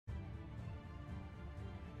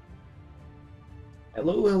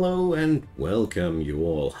Hello, hello, and welcome you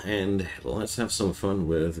all, and let's have some fun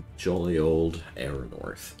with jolly old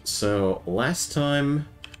Erannorth. So, last time,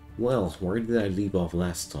 well, where did I leave off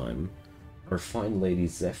last time? Our fine lady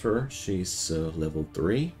Zephyr, she's level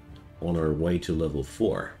 3, on her way to level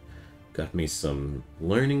 4. Got me some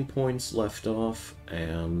learning points left off,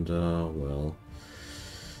 and, well,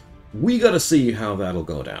 we gotta see how that'll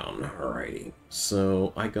go down. Alrighty,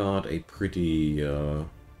 so I got a pretty,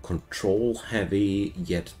 control heavy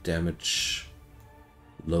yet damage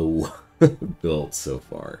low build so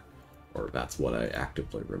far, or that's what I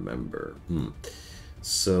actively remember.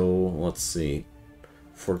 So let's see.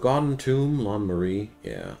 Forgotten Tomb, Lon Marie.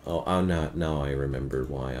 Yeah. Oh, now I remember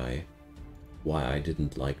why I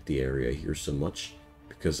didn't like the area here so much,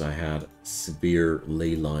 because I had severe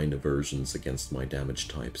ley line aversions against my damage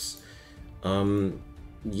types.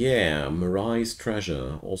 Yeah, Mirai's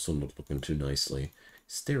Treasure, also not looking too nicely.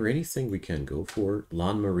 Is there anything we can go for?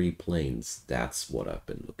 Lan Marie Plains, that's what I've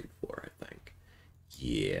been looking for, I think.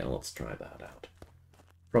 Yeah, let's try that out.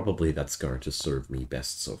 Probably that's going to serve me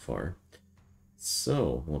best so far.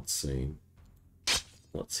 So, let's see.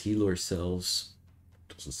 Let's heal ourselves.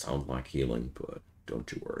 Doesn't sound like healing, but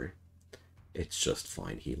don't you worry. It's just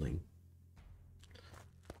fine healing.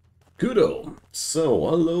 Kudo! So,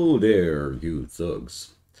 hello there, you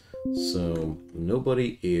thugs. So,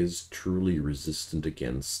 nobody is truly resistant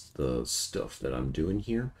against the stuff that I'm doing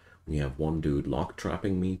here. We have one dude lock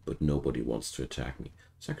trapping me, but nobody wants to attack me.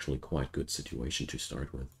 It's actually quite a good situation to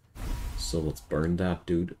start with. So let's burn that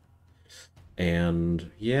dude.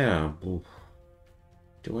 And yeah,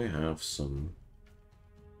 do I have some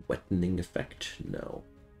wettening effect? No.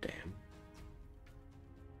 Damn.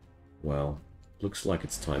 Well, looks like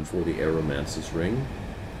it's time for the Aeromancer's Ring.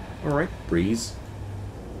 Alright, breeze.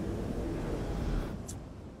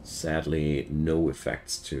 Sadly, no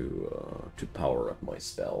effects to power up my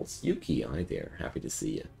spells. Yuki, hi there. Happy to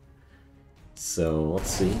see you. So,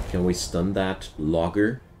 let's see. Can we stun that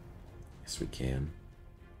logger? Yes, we can.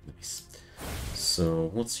 Nice.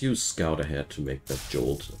 So, let's use Scout Ahead to make that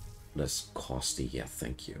jolt less costly. Yeah,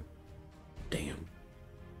 thank you. Damn.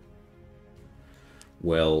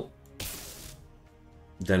 Well,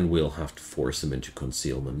 then we'll have to force him into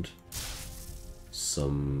concealment.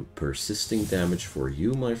 Some persisting damage for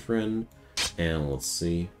you, my friend. And let's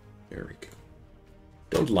see. There we go.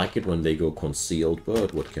 Don't like it when they go concealed,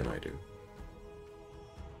 but what can I do?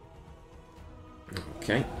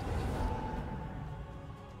 Okay.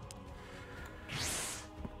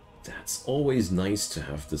 That's always nice to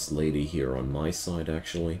have this lady here on my side,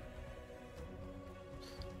 actually.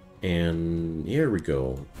 And here we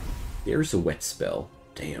go. There's a wet spell.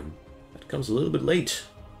 Damn. That comes a little bit late.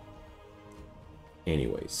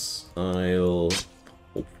 Anyways, I'll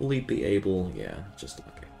hopefully be able... Yeah, just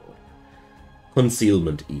okay.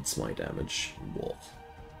 Concealment eats my damage. Whoa.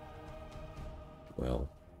 Well,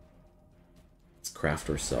 let's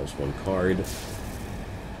craft ourselves one card.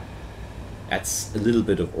 That's a little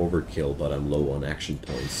bit of overkill, but I'm low on action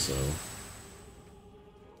points, so...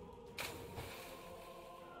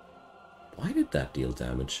 Why did that deal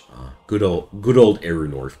damage? Ah, good old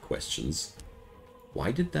Erannorth questions.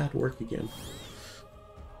 Why did that work again?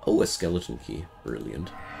 Oh, a skeleton key. Brilliant.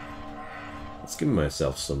 Let's give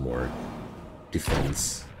myself some more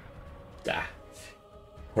defense. Ah.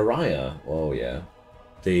 Pariah. Oh, yeah.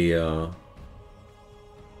 They,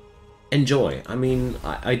 enjoy. I mean,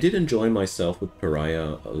 I did enjoy myself with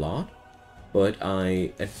Pariah a lot, but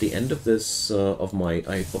at the end of this, of my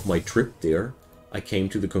trip there, I came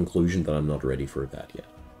to the conclusion that I'm not ready for that yet.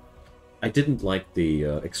 I didn't like the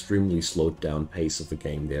extremely slowed down pace of the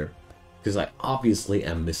game there, because I obviously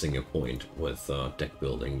am missing a point with deck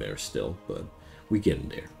building there still, but we get in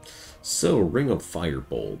there. So, Ring of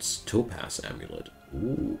Firebolts, Topaz Amulet.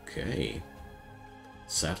 Ooh, okay.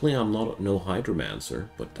 Sadly, I'm not no Hydromancer,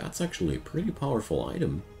 but that's actually a pretty powerful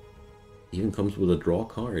item. Even comes with a draw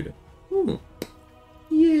card.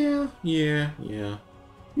 Yeah.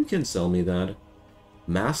 You can sell me that.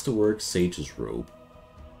 Masterwork Sage's Robe.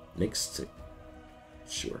 Next to...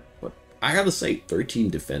 Sure, but I gotta say,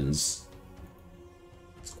 13 defense.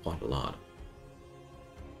 It's quite a lot.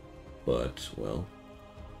 But, well...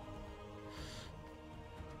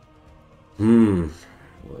 Well,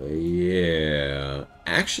 yeah...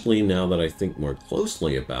 Actually, now that I think more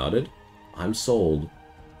closely about it, I'm sold.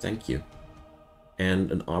 Thank you.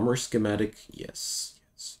 And an armor schematic? Yes.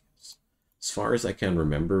 As far as I can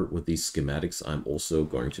remember, with these schematics, I'm also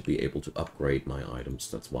going to be able to upgrade my items.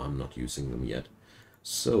 That's why I'm not using them yet.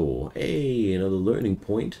 So, hey, another learning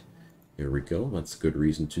point. Here we go. That's a good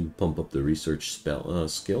reason to pump up the research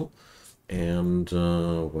skill. And,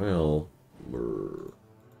 well, Brr.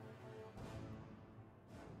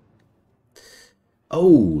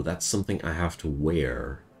 Oh, that's something I have to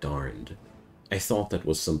wear. Darned. I thought that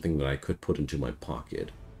was something that I could put into my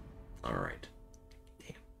pocket. Alright.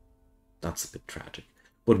 Damn. That's a bit tragic.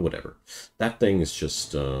 But whatever. That thing is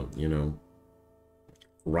just, you know...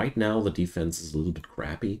 Right now, the defense is a little bit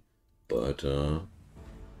crappy. But,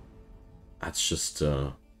 that's just,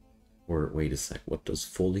 Or, wait a sec. What does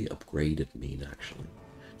fully upgraded mean, actually?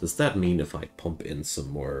 Does that mean if I pump in some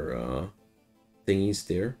more, thingies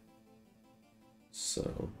there?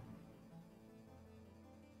 So...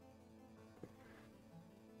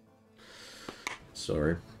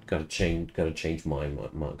 Sorry, gotta change my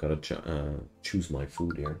choose my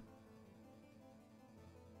food here.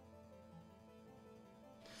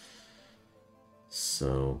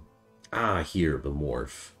 So, here, the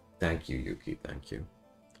morph. Thank you, Yuki, thank you.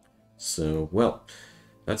 So, well,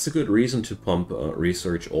 that's a good reason to pump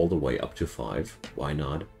research all the way up to 5. Why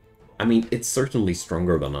not? I mean, it's certainly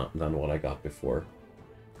stronger than what I got before.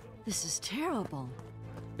 This is terrible.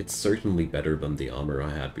 It's certainly better than the armor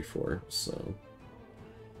I had before, so...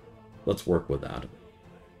 Let's work with that.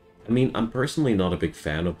 I mean, I'm personally not a big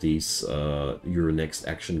fan of these your next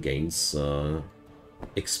action gains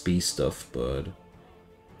XP stuff, but...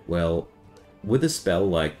 Well, with a spell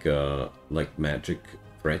like Magic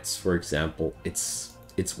Threats, for example, it's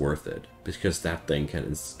worth it, because that thing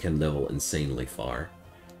can level insanely far.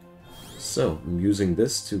 So, I'm using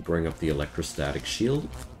this to bring up the electrostatic shield.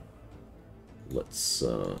 Let's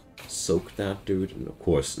soak that dude, and of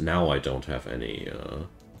course, now I don't have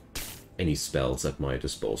any spells at my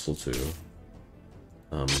disposal to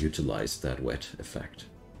utilize that wet effect.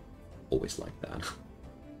 Always like that.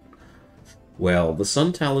 Well, the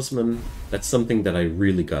Sun Talisman, that's something that I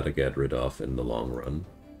really gotta get rid of in the long run.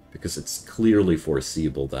 Because it's clearly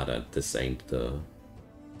foreseeable that this ain't the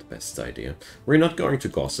best idea. We're not going to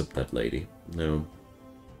gossip that lady. No.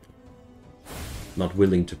 Not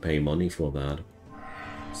willing to pay money for that.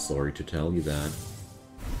 Sorry to tell you that.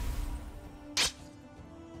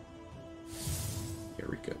 Here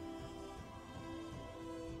we go.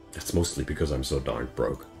 That's mostly because I'm so darn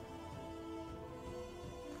broke.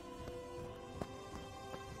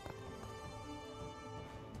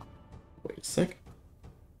 Wait a sec.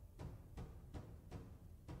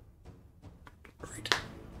 Right.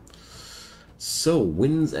 So,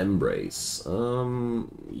 Wind's Embrace.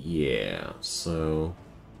 Yeah, so...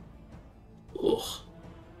 Ugh.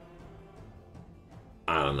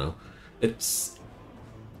 I don't know. It's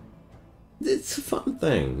a fun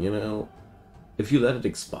thing, you know? If you let it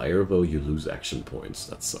expire, though, you lose action points.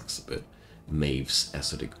 That sucks a bit. Maeve's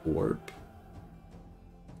Acidic Orb.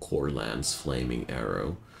 Corlan's Flaming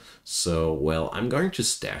Arrow. So, well, I'm going to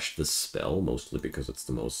stash this spell, mostly because it's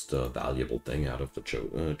the most valuable thing out of the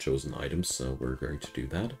chosen items, so we're going to do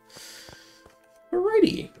that.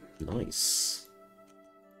 Alrighty. Nice.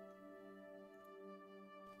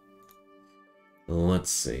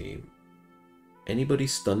 Let's see. Anybody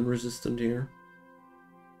stun resistant here?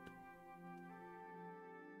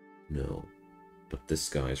 No. But this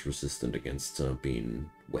guy's resistant against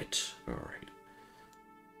being wet. Alright.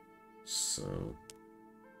 So...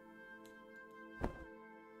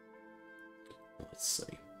 Let's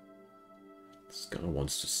see. This guy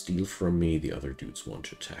wants to steal from me, the other dudes want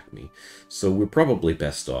to attack me. So we're probably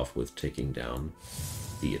best off with taking down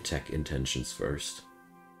the attack intentions first.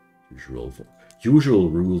 Usual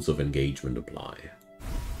rules of engagement apply.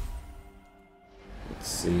 Let's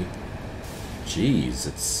see. Jeez,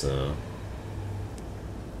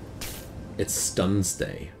 it's Stuns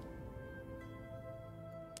Day.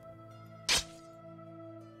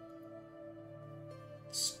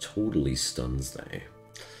 It's totally Stuns Day.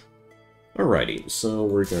 Alrighty, so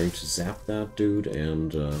we're going to zap that dude,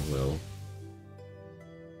 and, well...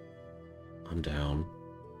 I'm down.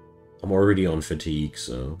 I'm already on fatigue,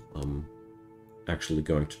 so I'm actually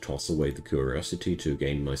going to toss away the curiosity to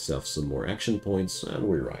gain myself some more action points, and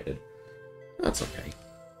we ride it. That's okay.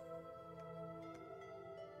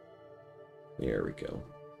 There we go.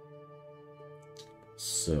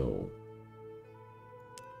 So...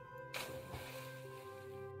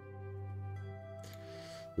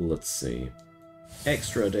 let's see.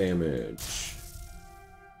 Extra damage.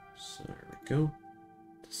 So there we go.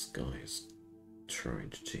 This guy is trying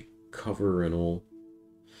to take cover and all.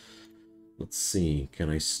 Let's see. Can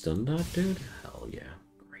I stun that dude? Hell yeah.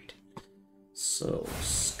 Great. So,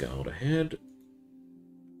 scout ahead.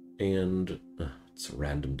 And it's a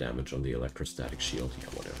random damage on the electrostatic shield. Yeah,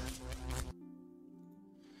 whatever.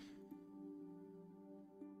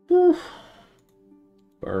 Whew.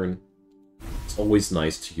 Burn. It's always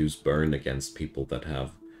nice to use burn against people that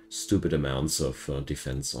have stupid amounts of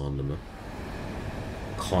defense on them.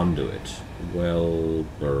 Conduit. Well,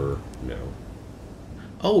 no.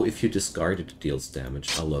 Oh, if you discard it, it deals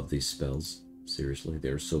damage. I love these spells. Seriously,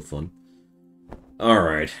 they're so fun.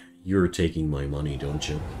 Alright, you're taking my money, don't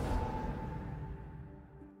you?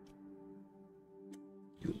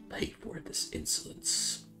 You'll pay for this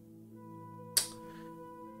insolence.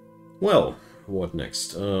 Well, what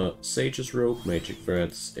next? Sage's Rope, Magic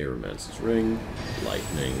Threads, Aeromancer's Ring,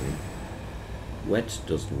 Lightning. Wet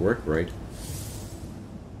doesn't work, right?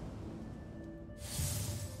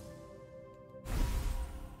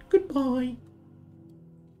 Goodbye.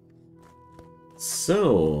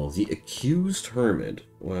 So, the Accused Hermit.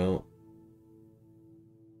 Well...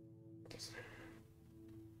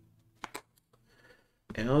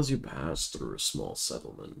 as you pass through a small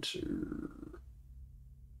settlement...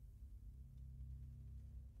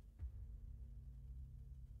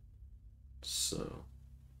 So...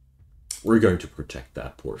 we're going to protect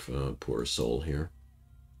that poor soul here.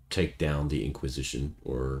 Take down the Inquisition,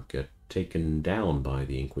 or get taken down by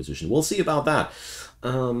the Inquisition. We'll see about that.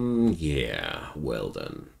 Yeah, well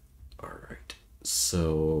then. Alright.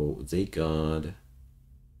 So, they got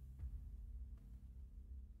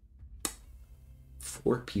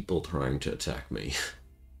 4 people trying to attack me.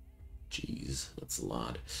 Jeez, that's a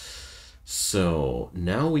lot. So,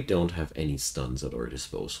 now we don't have any stuns at our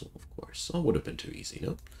disposal, of course. That would have been too easy,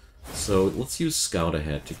 no? So, let's use Scout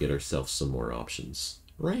Ahead to get ourselves some more options.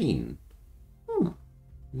 Rain.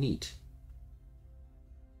 Neat.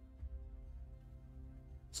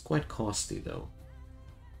 It's quite costly, though.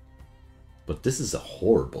 But this is a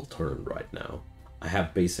horrible turn right now. I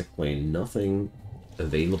have basically nothing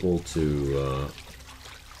available to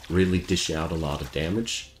really dish out a lot of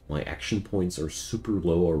damage. My action points are super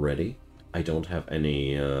low already. I don't have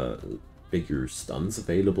any bigger stuns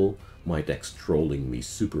available. My deck's trolling me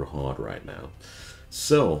super hard right now.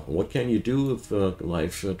 So, what can you do if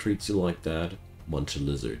life treats you like that? Munch a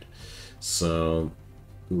lizard. So,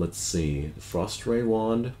 let's see. The Frost Ray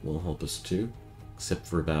Wand will help us too. Except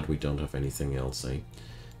for that, we don't have anything else, eh?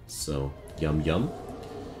 So, yum yum.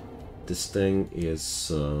 This thing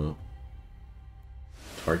is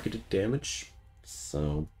targeted damage.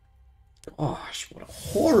 So, gosh, what a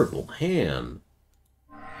horrible hand.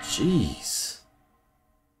 Jeez.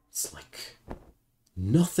 It's like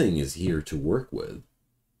nothing is here to work with.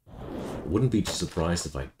 I wouldn't be too surprised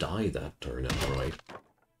if I die that turn outright.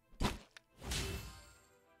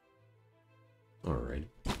 Alright.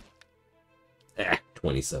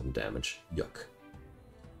 27 damage. Yuck.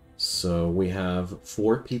 So we have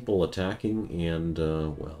 4 people attacking and,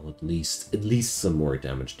 well, at least some more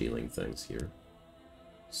damage dealing things here.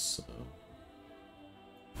 So...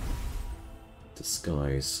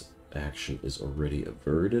 Disguise action is already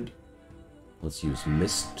averted. Let's use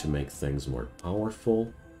Mist to make things more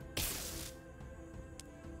powerful.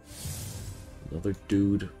 Another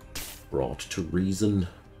dude brought to reason.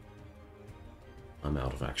 I'm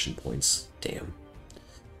out of action points. Damn.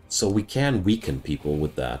 So we can weaken people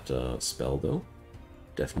with that spell, though.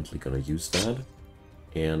 Definitely gonna use that.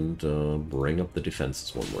 And bring up the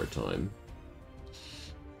defenses one more time.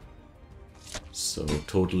 So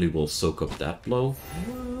totally will soak up that blow.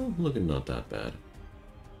 Well, looking not that bad.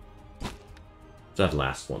 That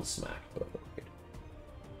last one smacked, but okay.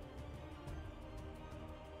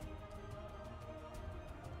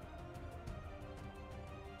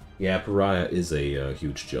 Yeah, Pariah is a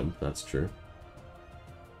huge jump, that's true.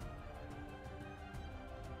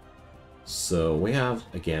 So we have,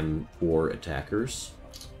 again, 4 attackers.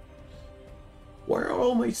 Where are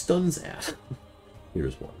all my stuns at?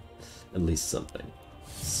 Here's one. At least something.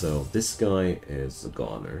 So this guy is a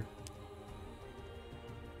goner.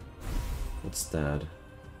 What's that?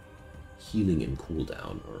 Healing and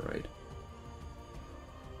cooldown, alright.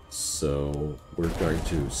 So we're going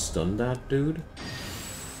to stun that dude.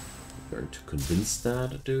 We're going to convince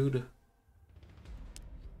that dude.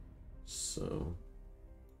 So...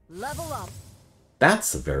 Level up.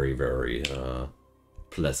 That's a very, very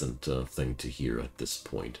pleasant thing to hear at this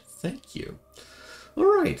point. Thank you.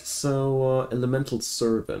 Alright, so Elemental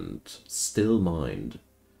Servant, Still Mind.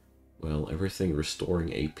 Well, everything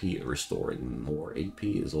restoring AP, restoring more AP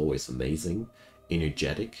is always amazing.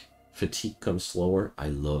 Energetic, fatigue comes slower, I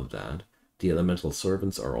love that. The Elemental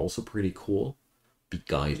Servants are also pretty cool.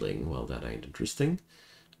 Beguiling, well that ain't interesting.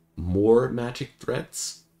 More magic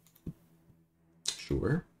threats?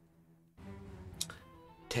 Sure.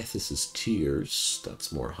 Tethys' Tears,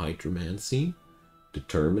 that's more Hydromancy.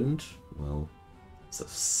 Determined, well, it's a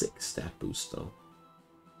 6 stat boost though.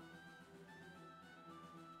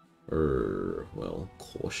 Well,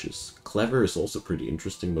 cautious. Clever is also pretty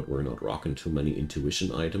interesting, but we're not rocking too many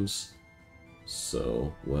intuition items.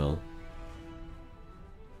 So, well...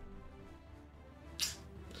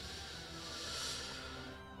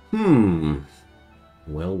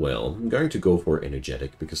 Well, I'm going to go for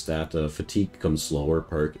energetic, because that fatigue comes slower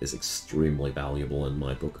perk is extremely valuable in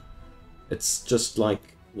my book. It's just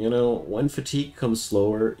like, you know, when fatigue comes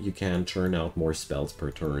slower, you can churn out more spells per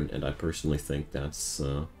turn, and I personally think that's...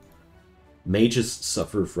 mages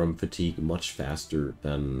suffer from fatigue much faster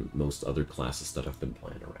than most other classes that have been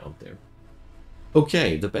playing around there.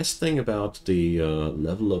 Okay, the best thing about the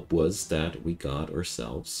level up was that we got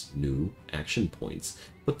ourselves new action points.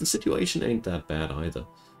 But the situation ain't that bad either.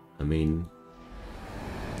 I mean...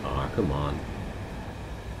 come on.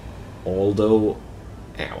 Although...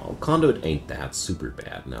 well, Conduit ain't that super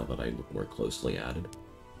bad now that I look more closely at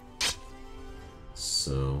it.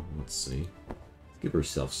 So, let's see. Give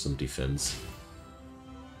ourselves some defense.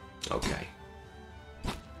 Okay.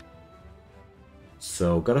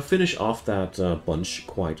 So, gotta finish off that bunch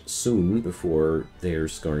quite soon before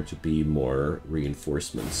there's going to be more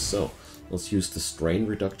reinforcements. So, let's use the strain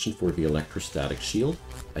reduction for the electrostatic shield.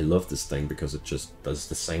 I love this thing because it just does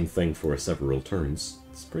the same thing for several turns.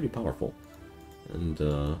 It's pretty powerful. And,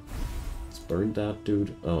 let's burn that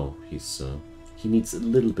dude. Oh, he needs a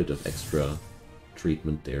little bit of extra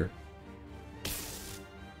treatment there.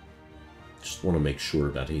 Just want to make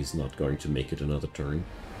sure that he's not going to make it another turn.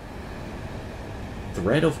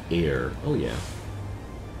 Thread of air. Oh, yeah.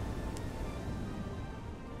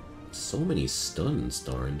 So many stuns,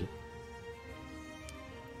 darned.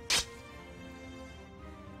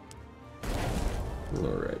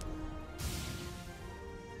 Alright.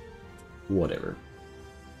 Whatever.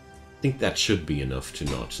 I think that should be enough to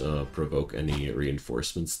not provoke any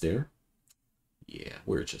reinforcements there. Yeah,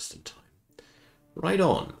 we're just in time. Right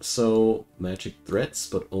on. So, magic threats,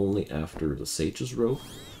 but only after the Sage's Robe.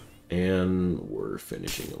 And we're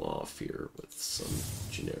finishing them off here with some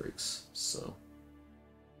generics, so...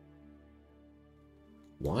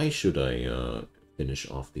 Why should I finish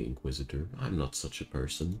off the Inquisitor? I'm not such a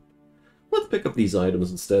person. Let's pick up these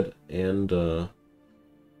items instead, and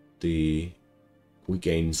we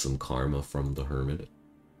gain some karma from the Hermit.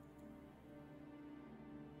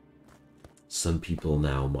 Some people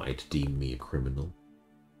now might deem me a criminal.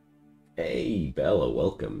 Hey, Bella,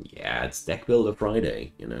 welcome. Yeah, it's Deck Builder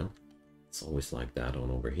Friday, you know. It's always like that on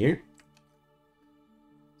over here.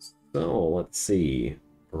 So, let's see.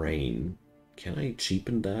 Rain. Can I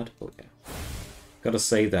cheapen that? Oh, yeah. Gotta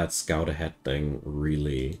say that Scout Ahead thing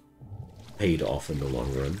really paid off in the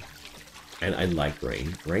long run. And I like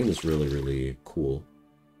Rain. Rain is really, really cool.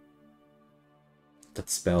 That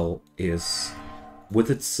spell is, with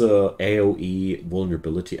its AoE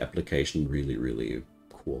vulnerability application, really, really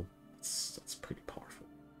cool. That's pretty powerful.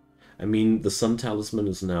 I mean, the Sun Talisman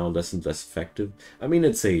is now less and less effective. I mean,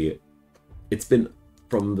 it's been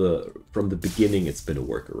from the beginning. It's been a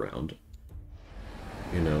workaround,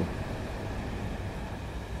 you know.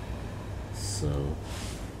 So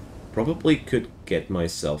probably could get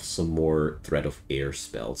myself some more Thread of Air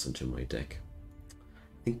spells into my deck.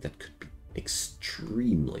 I think that could be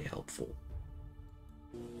extremely helpful.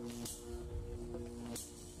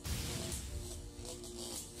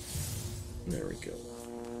 There we go.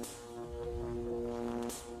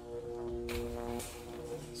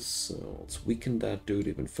 So let's weaken that dude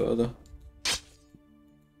even further.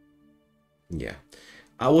 Yeah.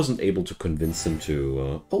 I wasn't able to convince him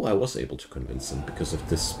to... oh, I was able to convince him because of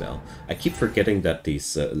this spell. I keep forgetting that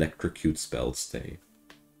these electrocute spells,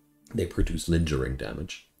 they produce lingering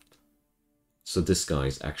damage. So this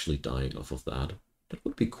guy's actually dying off of that. That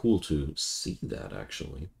would be cool to see that,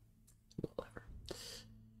 actually. Whatever.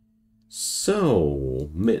 So,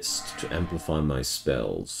 Mist to amplify my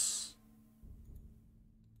spells.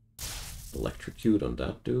 Electrocute on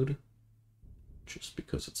that dude. Just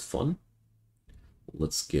because it's fun.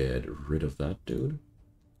 Let's get rid of that dude.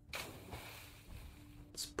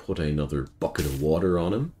 Let's put another bucket of water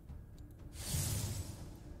on him.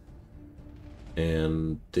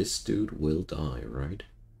 And this dude will die, right?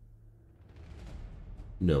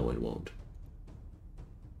 No, it won't.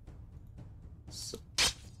 So,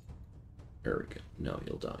 there we go. Now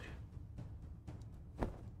he'll die.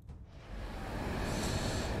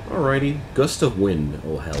 Alrighty. Gust of Wind.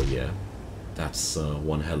 Oh, hell yeah. That's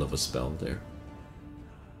one hell of a spell there.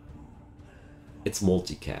 It's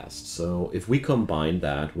multicast, so if we combine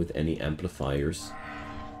that with any amplifiers...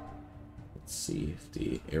 Let's see if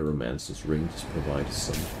the Aeromancer's Ring just provides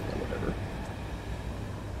some... whatever.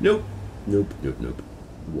 Nope. Nope, nope, nope.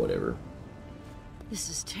 Whatever. This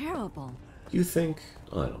is terrible. You think?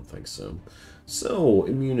 I don't think so. So,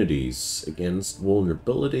 immunities against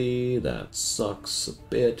vulnerability, that sucks a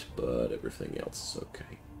bit, but everything else is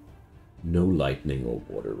okay. No lightning or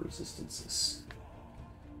water resistances.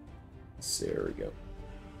 So there we go.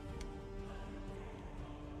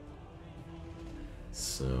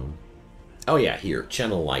 So... oh yeah, here,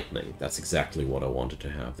 Channel Lightning. That's exactly what I wanted to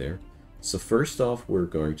have there. So first off, we're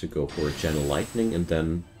going to go for a Channel Lightning, and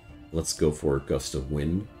then let's go for a Gust of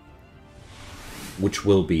Wind. Which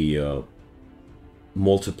will be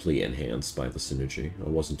multiply enhanced by the synergy. I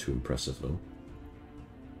wasn't too impressive, though.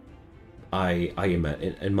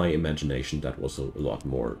 In my imagination, that was a lot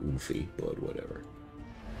more oofy, but whatever.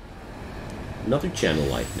 Another Channel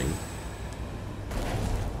Lightning.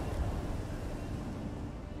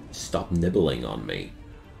 Stop nibbling on me.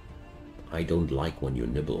 I don't like when you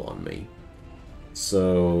nibble on me.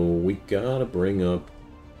 So, we gotta bring up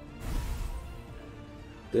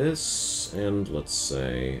this, and let's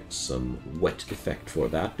say some wet effect for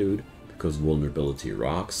that dude, because vulnerability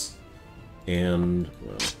rocks. And,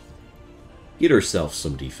 well, get herself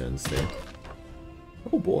some defense there.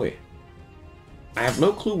 Oh boy. I have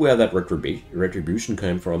no clue where that retribution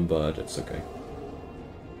came from, but it's okay.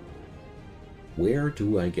 Where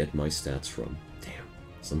do I get my stats from? Damn.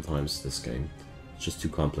 Sometimes this game is just too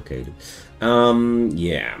complicated.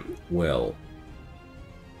 Yeah. Well,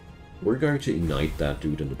 we're going to ignite that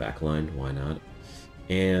dude in the backline. Why not?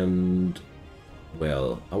 And,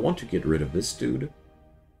 well, I want to get rid of this dude.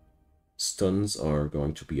 Stuns are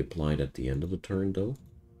going to be applied at the end of the turn, though.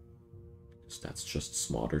 Because that's just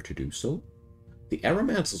smarter to do so. The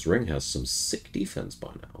Aromancer's Ring has some sick defense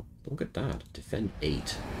by now. Look at that. Defend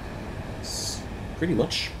 8. It's pretty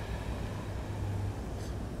much.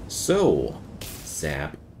 So,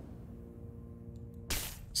 zap.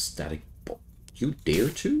 Static Bolt. You dare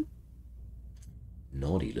to?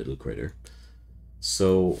 Naughty little critter.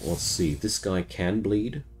 So, let's see. This guy can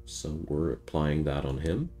bleed, so we're applying that on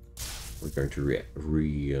him. We're going to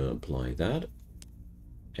reapply that.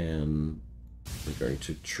 And we're going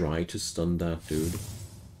to try to stun that dude.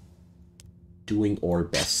 Doing our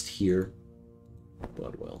best here.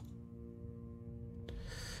 But, well.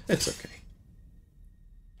 It's okay.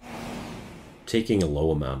 Taking a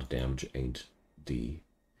low amount of damage ain't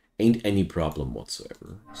any problem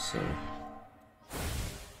whatsoever. So,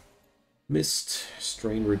 Mist,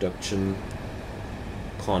 Strain Reduction,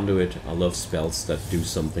 Conduit. I love spells that do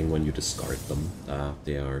something when you discard them.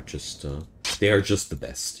 They are just the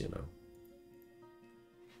best, you know.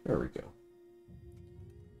 There we go.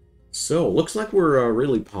 So, looks like we're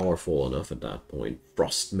really powerful enough at that point.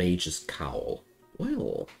 Frost Mage's Cowl.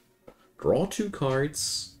 Well, draw 2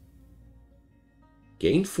 cards.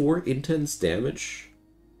 Gain 4 intense damage.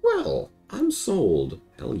 Well, I'm sold.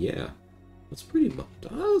 Hell yeah. That's pretty much.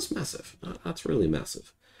 That's massive. That's really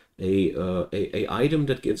massive. A item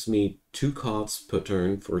that gives me 2 cards per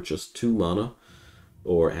turn for just 2 mana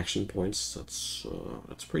or action points.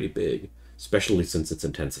 That's pretty big, especially since it's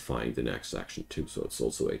intensifying the next action too. So it's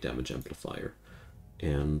also a damage amplifier.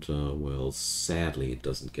 And well, sadly, it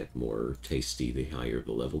doesn't get more tasty the higher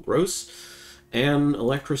the level grows. And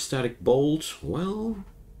Electrostatic Bolt. Well,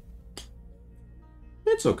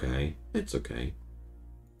 it's okay. It's okay.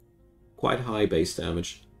 Quite high base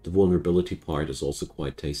damage. The vulnerability part is also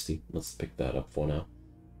quite tasty. Let's pick that up for now.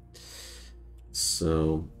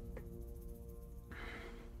 So,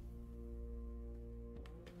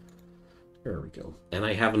 there we go. And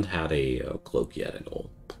I haven't had a cloak yet at all.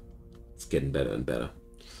 It's getting better and better.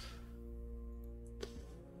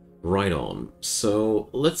 Right on. So,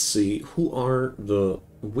 let's see.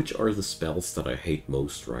 Which are the spells that I hate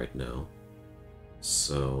most right now?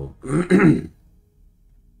 So,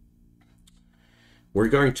 we're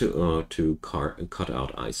going to cut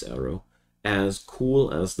out Ice Arrow. As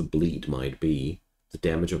cool as the bleed might be, the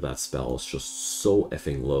damage of that spell is just so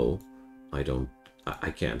effing low.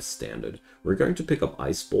 I can't stand it. We're going to pick up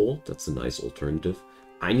Ice Bolt. That's a nice alternative.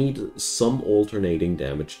 I need some alternating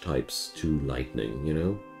damage types to lightning, you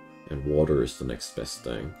know? And water is the next best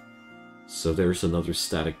thing. So there's another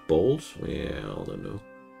Static Bolt. Well, I don't know.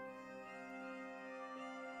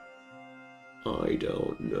 I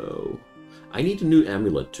don't know. I need a new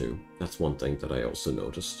amulet too. That's one thing that I also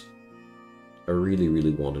noticed. I really,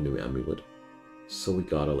 really want a new amulet. So we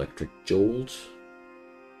got Electric Jolt.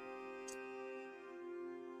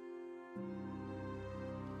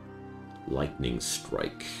 Lightning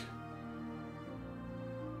Strike.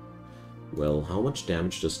 Well, how much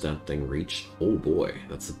damage does that thing reach? Oh boy,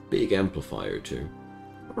 that's a big amplifier too.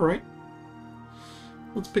 Alright.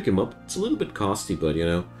 Let's pick him up. It's a little bit costly, but you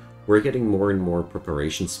know, we're getting more and more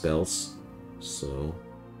preparation spells. So,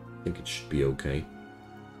 I think it should be okay.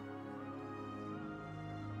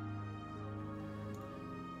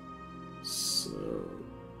 So...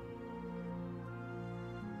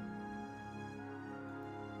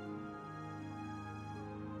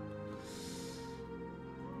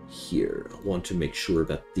 here, I want to make sure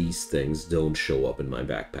that these things don't show up in my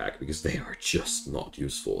backpack, because they are just not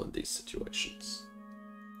useful in these situations.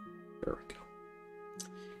 There we go.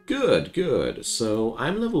 Good, good. So,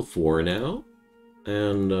 I'm level 4 now.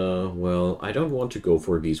 And, well, I don't want to go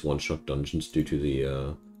for these one-shot dungeons due to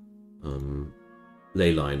the,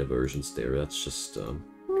 ley line aversions there. That's just,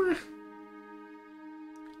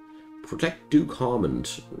 Protect Duke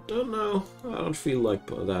Hammond. Don't know. I don't feel like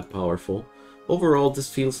that powerful. Overall, this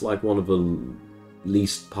feels like one of the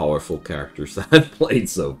least powerful characters that I've played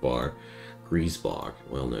so far. Griesbach.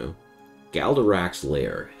 Well, no. Galderak's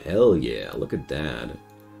Lair. Hell yeah, look at that.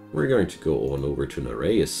 We're going to go on over to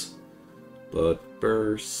Nereus. But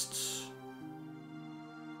first...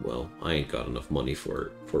 well, I ain't got enough money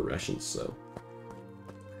for rations, so...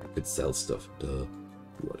 I could sell stuff. Duh.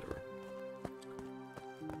 Whatever.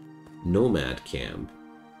 Nomad Camp.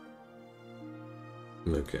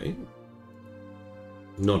 Okay.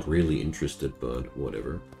 Not really interested, but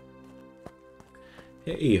whatever.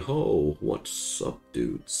 Hey ho, what's up,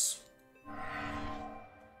 dudes?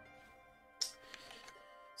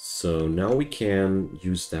 So now we can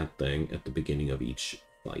use that thing at the beginning of each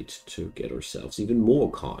fight to get ourselves even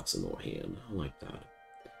more cards in our hand. I like that.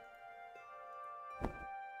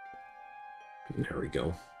 There we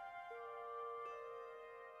go.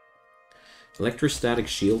 Electrostatic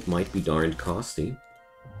shield might be darned costly.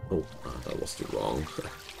 Oh, that was the wrong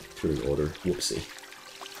turn order. Whoopsie.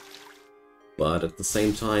 But at the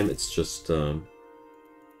same time, it's just...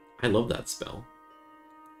 I love that spell.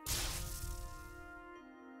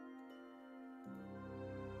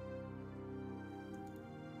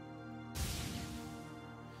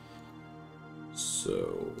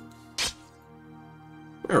 So...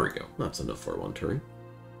 there we go. That's enough for one turn.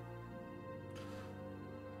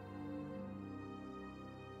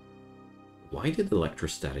 Why did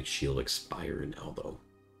Electrostatic Shield expire now, though?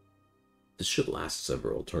 This should last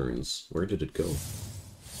several turns. Where did it go?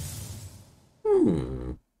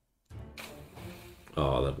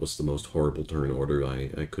 Oh, that was the most horrible turn order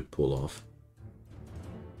I could pull off.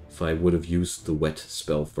 If I would have used the Wet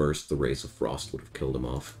spell first, the Rays of Frost would have killed him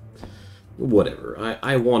off. Whatever.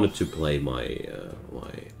 I wanted to play my,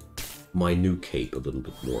 my new cape a little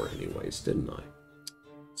bit more anyways, didn't I?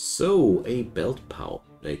 So, a belt pouch.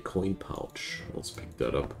 A coin pouch. Let's pick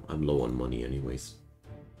that up. I'm low on money anyways.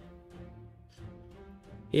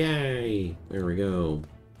 Yay! There we go.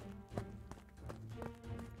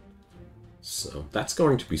 So, that's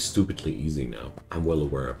going to be stupidly easy now. I'm well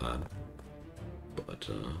aware of that. But,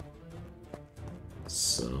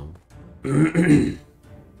 so...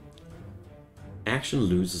 Action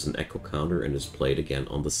loses an echo counter and is played again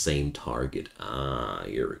on the same target. Ah,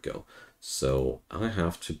 here we go. So, I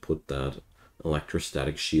have to put that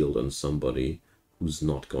Electrostatic Shield on somebody who's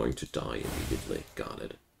not going to die immediately. Got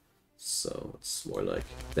it. So it's more like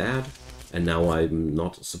that. And now I'm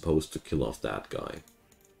not supposed to kill off that guy,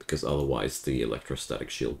 because otherwise the Electrostatic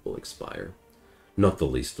Shield will expire. Not the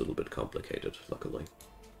least little bit complicated, luckily.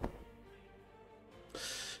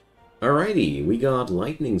 Alrighty, we got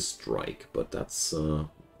Lightning Strike, but that's, let's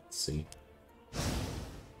see.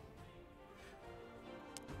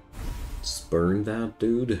 Spurn that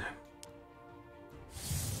dude.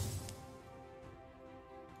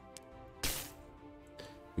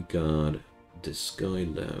 We got this guy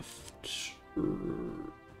left.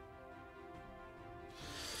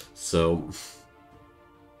 So...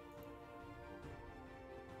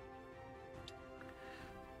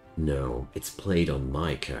 no, it's played on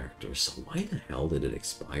my character, so why the hell did it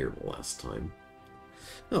expire the last time?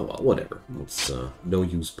 Oh well, whatever. It's no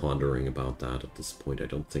use pondering about that at this point. I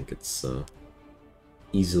don't think it's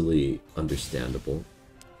easily understandable.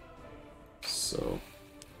 So...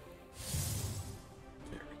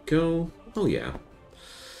 go. Oh yeah.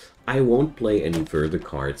 I won't play any further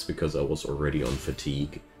cards because I was already on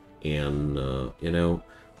fatigue. And, you know,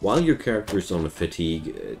 while your character's on a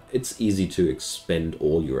fatigue, it's easy to expend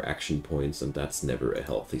all your action points, and that's never a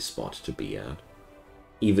healthy spot to be at.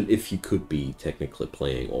 Even if you could be technically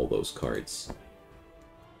playing all those cards.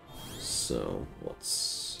 So,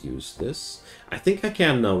 let's use this. I think I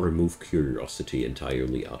can now remove Curiosity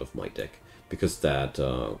entirely out of my deck, because that,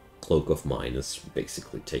 Cloak of Mine is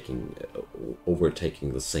basically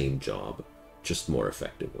overtaking the same job, just more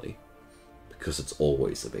effectively, because it's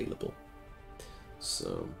always available.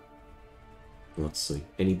 So, let's see.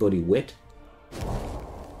 Anybody wit?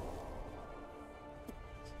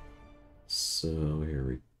 So here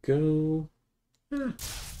we go. Ah,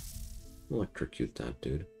 electrocute that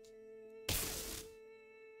dude.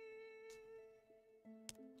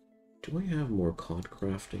 Do I have more cod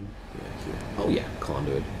crafting? Yeah, here. Oh yeah,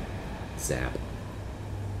 conduit. Zap.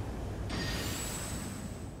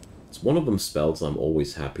 It's one of them spells I'm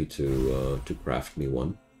always happy to craft me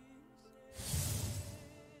one.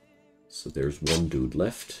 So there's one dude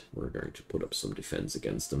left. We're going to put up some defense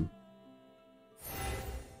against him.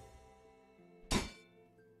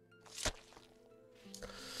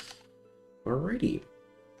 Alrighty.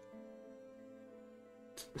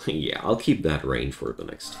 Yeah, I'll keep that range for the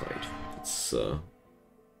next fight. It's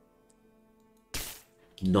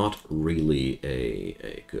not really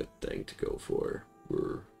a good thing to go for.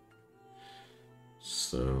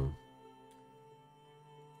 So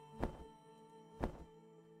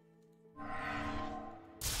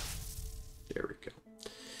there we go.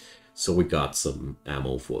 So we got some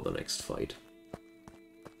ammo for the next fight.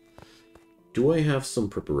 Do I have some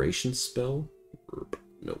preparation spell?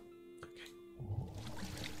 No. Okay.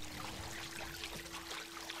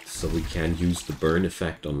 So we can use the burn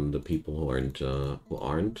effect on the people who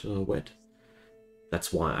aren't wet.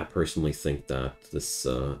 That's why I personally think that this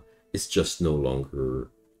is just no longer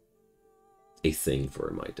a thing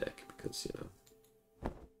for my deck, because, you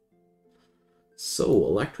know. So,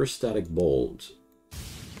 electrostatic bolt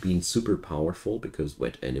being super powerful because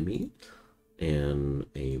wet enemy. And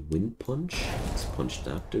a wind punch. Let's punch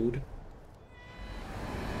that dude.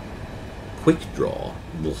 Quick draw.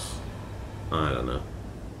 Ugh. I don't know.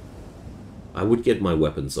 I would get my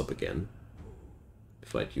weapons up again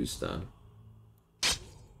if I'd used that.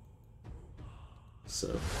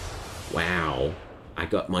 So, wow. I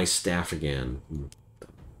got my staff again.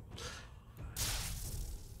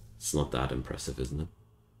 It's not that impressive, isn't it?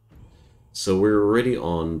 So we're already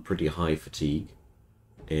on pretty high fatigue.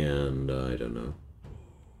 And, I don't know.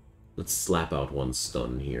 Let's slap out one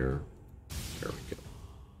stun here. There we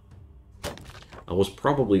go. I was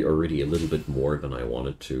probably already a little bit more than I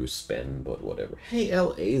wanted to spend, but whatever. Hey,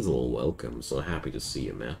 El Azel, welcome. So happy to see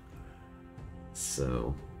you, man.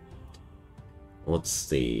 So, let's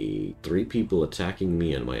see. 3 people attacking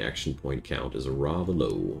me and my action point count is rather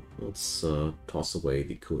low. Let's toss away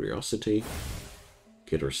the curiosity.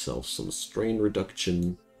 Get ourselves some strain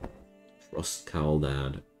reduction. Rust Cowl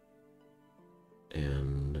that.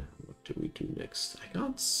 And what do we do next? I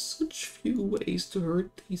got such few ways to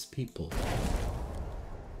hurt these people.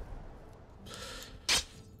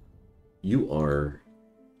 You are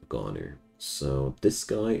a goner. So this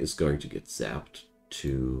guy is going to get zapped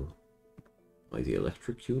by the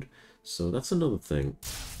electrocute. So that's another thing.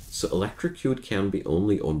 So electrocute can be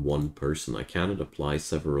only on one person. I cannot apply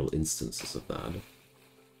several instances of that.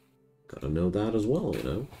 Gotta know that as well, you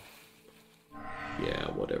know?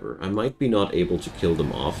 Yeah, whatever. I might be not able to kill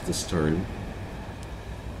them off this turn,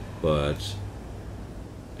 but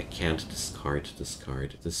I can't discard.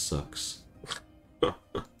 This sucks.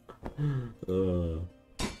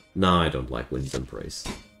 Nah, I don't like Wind Embrace.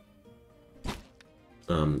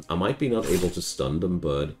 I might be not able to stun them,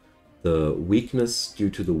 but the weakness due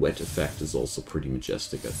to the wet effect is also pretty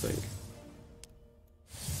majestic, I think.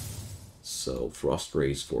 So, Frost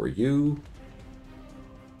Rays for you.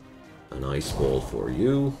 An Ice Ball for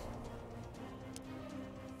you.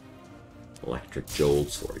 Electric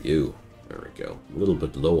Jolts for you. There we go. A little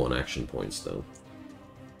bit low on action points, though.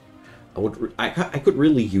 I could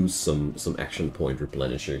really use some action point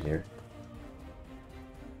replenisher here.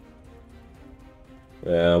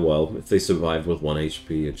 Yeah, well, if they survive with 1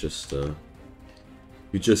 HP, it just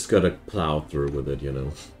you just gotta plow through with it, you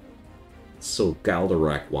know. So,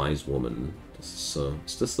 Galderak Wise Woman. Is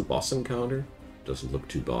this the boss encounter? Doesn't look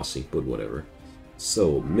too bossy, but whatever.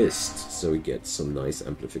 So, Mist. So we get some nice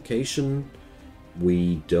amplification.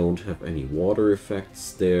 We don't have any water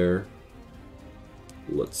effects there.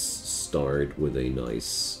 Let's start with a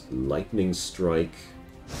nice Lightning Strike.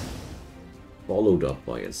 Followed up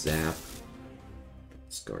by a Zap.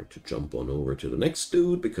 It's going to jump on over to the next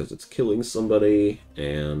dude because it's killing somebody.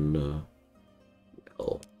 And,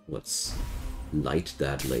 well, let's light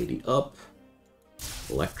that lady up.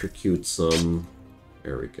 Electrocute some.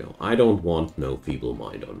 There we go. I don't want no feeble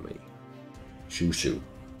mind on me. Shoo shoo.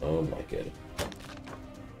 Oh my god.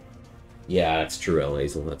 Yeah, that's true, El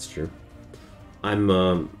Hazel, that's true. I'm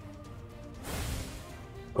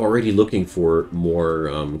already looking for more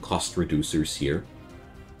cost reducers here.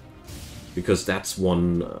 Because that's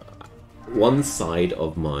one side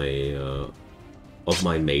of my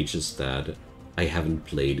mages that I haven't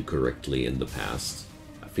played correctly in the past.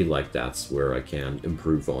 I feel like that's where I can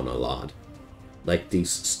improve on a lot. Like these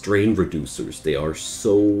strain reducers, they are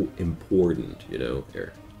so important, you know,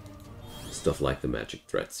 here. Stuff like the magic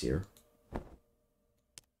threats here.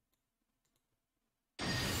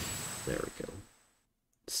 There we go.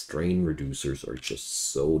 Strain reducers are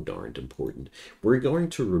just so darned important. We're going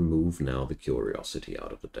to remove now the curiosity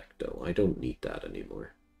out of the deck, though. I don't need that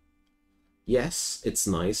anymore. Yes, it's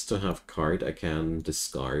nice to have a card I can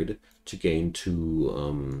discard to gain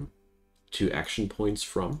two action points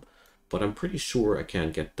from, but I'm pretty sure I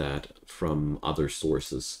can get that from other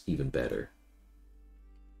sources even better.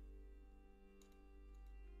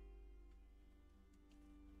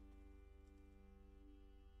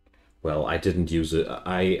 Well, I didn't use it.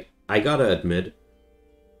 I gotta admit,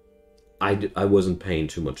 I wasn't paying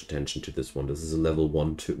too much attention to this one. This is a level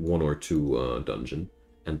 1 or 2 dungeon,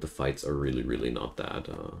 and the fights are really not that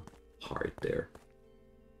hard there.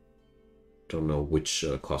 Don't know which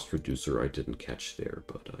cost reducer I didn't catch there,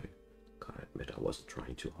 but I gotta admit I wasn't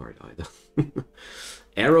trying too hard either.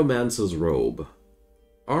 Aeromancer's Robe.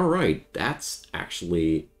 Alright, that's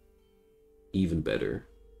actually even better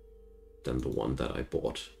than the one that I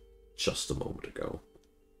bought just a moment ago.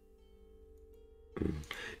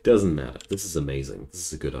 Doesn't matter. This is amazing. This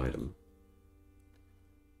is a good item.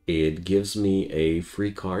 It gives me a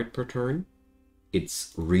free card per turn.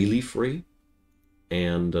 It's really free.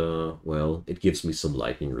 And, well, it gives me some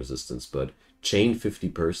lightning resistance, but chain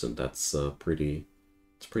 50%, that's pretty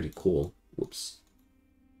cool. Whoops.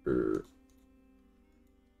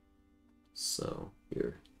 So,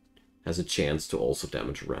 here. Has a chance to also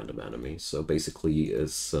damage a random enemy. So basically,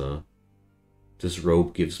 is this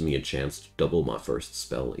robe gives me a chance to double my first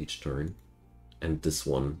spell each turn. And this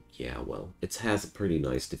one, yeah, well, it has a pretty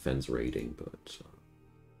nice defense rating, but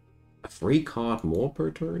a free card more per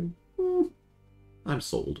turn? I'm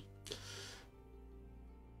sold.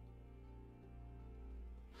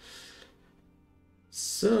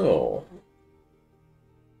 So...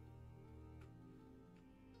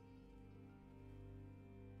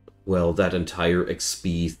 well, that entire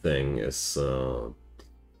XP thing is,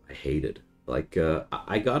 I hate it. Like,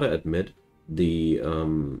 I gotta admit, the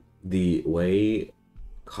way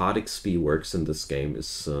COD XP works in this game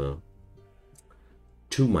is, too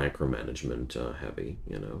micromanagement heavy,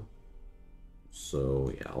 you know?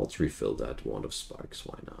 So, yeah, let's refill that Wand of Sparks,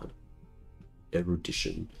 why not?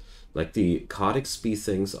 Erudition. Like, the COD XP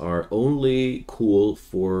things are only cool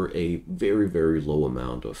for a very low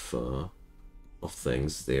amount of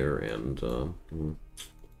things there, and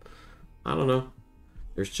I don't know.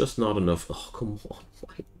 There's just not enough. Oh, come on!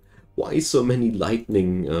 Why so many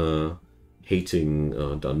lightning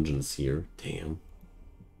hating dungeons here? Damn.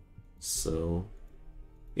 So,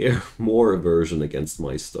 yeah, more aversion against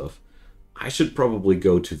my stuff. I should probably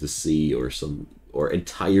go to the sea or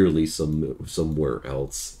entirely somewhere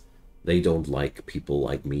else. They don't like people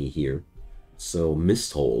like me here. So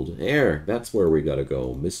Misthold, that's where we gotta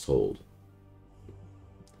go. Misthold.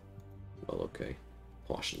 Well, okay,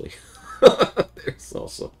 partially. There's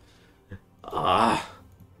also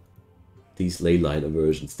these ley line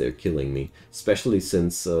aversions. They're killing me, especially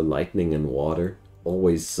since lightning and water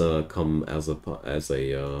always come as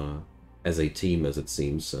a team, as it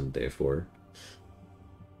seems, and therefore,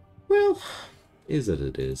 well,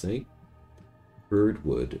 it is, eh?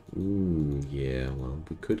 Birdwood. Yeah, well,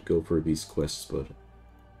 we could go for these quests, but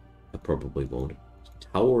I probably won't.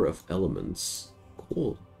 Tower of Elements.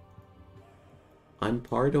 Cool. I'm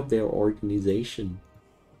part of their organization.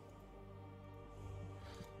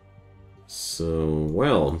 So,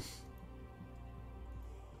 well...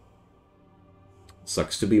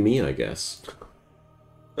 sucks to be me, I guess.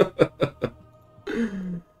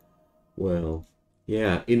 Well,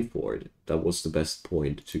 yeah, Inford. That was the best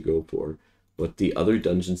point to go for. But the other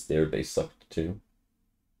dungeons there, they sucked too.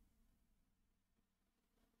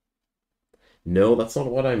 No, that's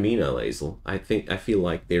not what I mean, Alazel. I feel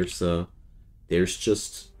like there's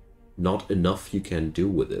just not enough you can do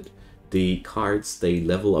with it. The cards, they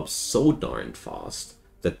level up so darn fast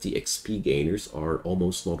that the XP gainers are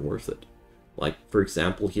almost not worth it. Like, for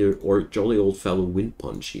example here, or jolly old fellow Wind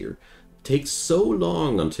Punch here. Takes so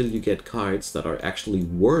long until you get cards that are actually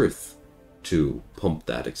worth to pump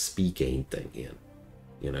that XP gain thing in.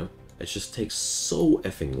 You know? It just takes so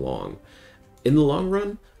effing long. In the long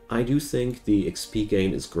run, I do think the XP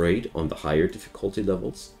gain is great on the higher difficulty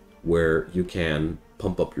levels, where you can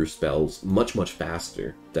pump up your spells much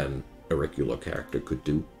faster than a regular character could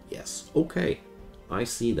do. Yes, okay, I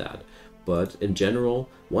see that. But in general,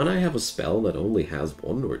 when I have a spell that only has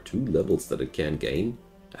 1 or 2 levels that it can gain,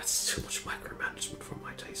 that's too much micromanagement for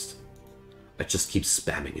my taste. I just keep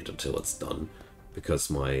spamming it until it's done, because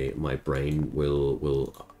my brain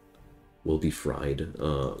will will be fried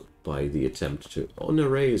by the attempt to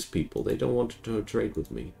erase people. They don't want to trade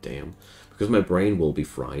with me. Damn. Because my brain will be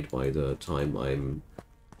fried by the time I'm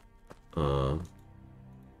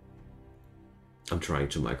trying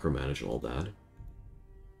to micromanage all that.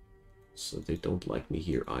 So they don't like me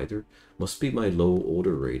here either. Must be my low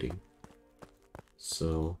order rating.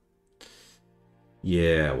 So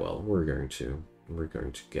yeah, well, we're going to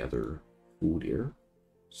gather food here.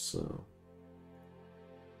 So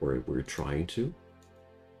we're trying to.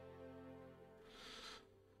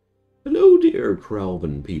 Hello, dear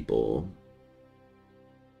Kralvin people.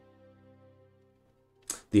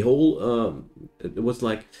 The whole it was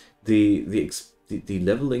like the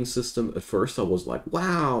leveling system. At first, I was like,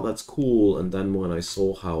 "Wow, that's cool," and then when I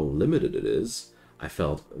saw how limited it is, I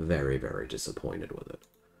felt very, very disappointed with it.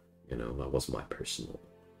 You know, that was my personal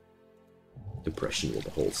impression with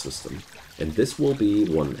the whole system. And this will be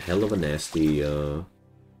one hell of a nasty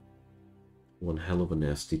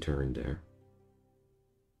turn there.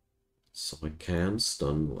 So I can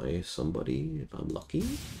stun away somebody if I'm lucky.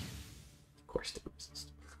 Of course they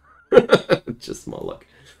resist. Just my luck.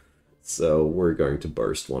 So we're going to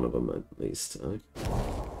burst one of them at least.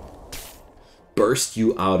 Burst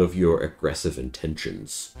you out of your aggressive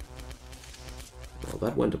intentions. Well,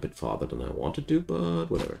 that went a bit farther than I wanted to,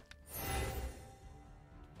 but whatever.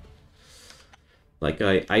 Like,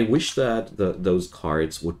 I wish that those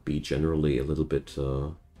cards would be generally a little bit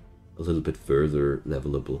further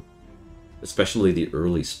levelable. Especially the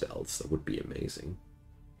early spells, that would be amazing.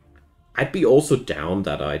 I'd be also down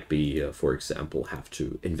that I'd be, for example, have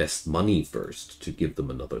to invest money first to give them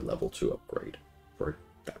another level to upgrade.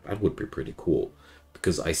 That would be pretty cool,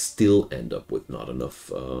 because I still end up with not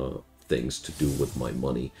enough things to do with my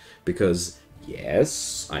money. Because,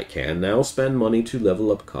 yes, I can now spend money to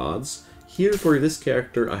level up cards. Here, for this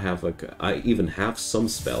character, I even have some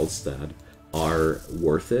spells that are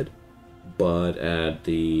worth it, but at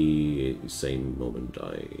the same moment,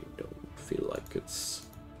 I don't feel like it's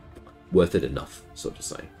worth it enough, so to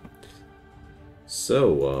say.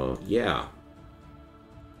 So, yeah.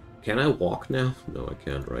 Can I walk now? No, I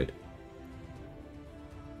can't, right?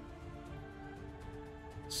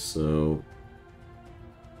 So...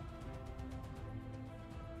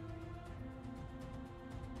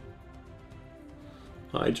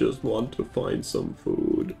 I just want to find some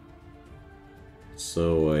food.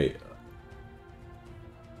 So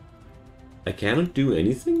I cannot do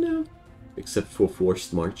anything now? Except for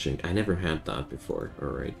forced marching. I never had that before.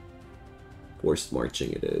 Alright. Forced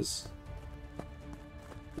marching it is.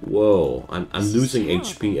 Whoa, I'm losing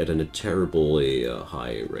HP at a terribly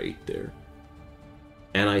high rate there.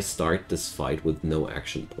 And I start this fight with no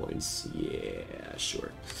action points. Yeah,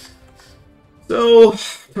 sure. So,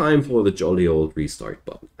 time for the jolly old restart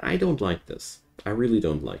button. I don't like this. I really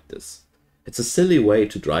don't like this. It's a silly way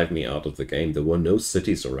to drive me out of the game. There were no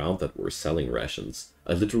cities around that were selling rations.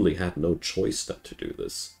 I literally had no choice but to do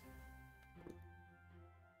this.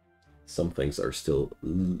 Some things are still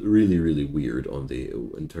really, really weird on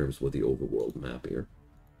in terms with the overworld map here.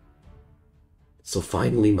 So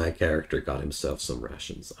finally my character got himself some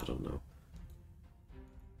rations. I don't know.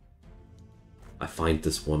 I find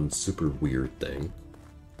this one super weird thing.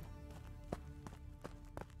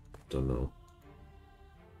 Don't know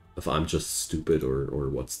if I'm just stupid or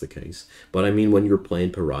what's the case. But I mean, when you're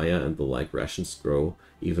playing Pariah and the like, rations grow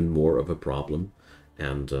even more of a problem.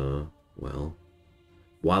 And, well,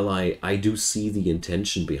 while I do see the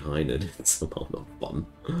intention behind it, it's somehow not fun.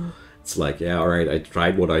 It's like, yeah, alright, I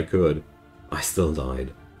tried what I could. I still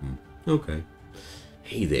died. Okay.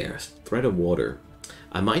 Hey there, thread of water.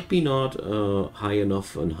 I might be not high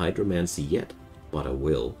enough on hydromancy yet, but I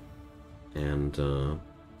will. And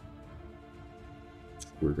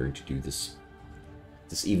we're going to do this.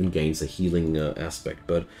 This even gains a healing aspect,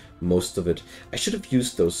 but most of it... I should have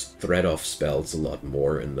used those thread-off spells a lot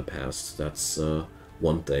more in the past. That's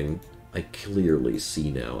one thing I clearly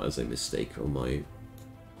see now as a mistake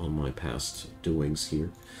on my past doings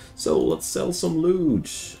here. So let's sell some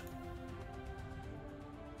loot.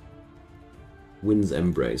 Wind's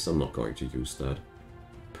Embrace, I'm not going to use that.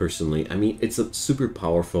 Personally, I mean, it's a super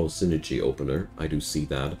powerful synergy opener, I do see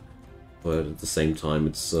that. But at the same time,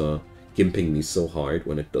 it's gimping me so hard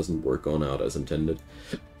when it doesn't work on out as intended.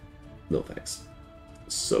 No thanks.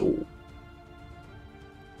 So...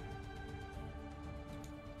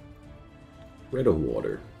 Red of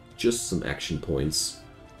Water. Just some action points.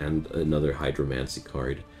 And another Hydromancy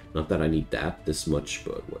card. Not that I need that this much,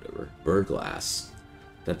 but whatever. Burglass.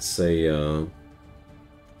 That's a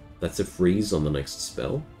freeze on the next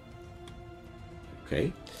spell.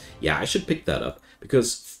 Okay. Yeah, I should pick that up.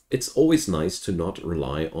 Because it's always nice to not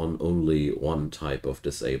rely on only one type of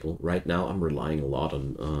disable. Right now I'm relying a lot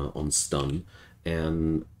on stun,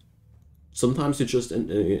 and sometimes you just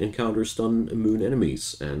encounter stun immune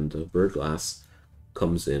enemies, and Burglass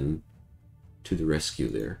comes in to the rescue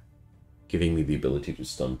there, giving me the ability to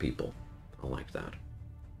stun people. I like that.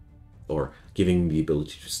 Or giving me the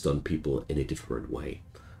ability to stun people in a different way.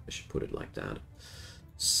 I should put it like that.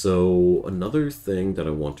 So another thing that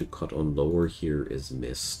I want to cut on lower here is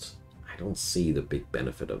Mist. I don't see the big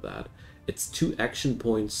benefit of that. It's 2 action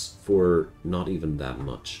points for not even that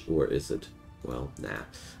much. Or is it? Well, nah.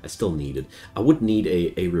 I still need it. I would need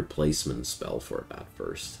a replacement spell for that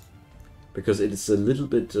first. Because it's a little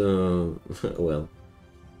bit, well,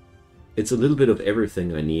 it's a little bit of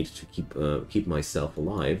everything I need to keep myself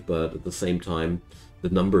alive, but at the same time, the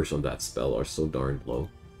numbers on that spell are so darn low.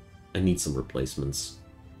 I need some replacements.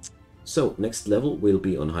 So, next level will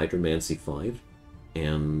be on Hydromancy 5,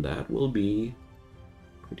 and that will be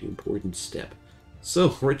a pretty important step.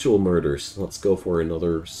 So, Ritual Murders. Let's go for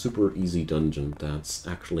another super easy dungeon that's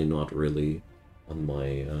actually not really on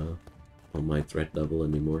my threat level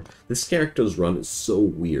anymore. This character's run is so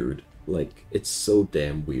weird. Like, it's so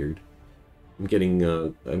damn weird. I'm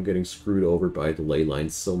getting screwed over by the ley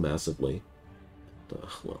lines so massively.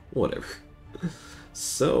 Well, whatever.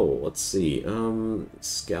 So, let's see.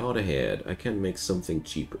 Scout ahead. I can make something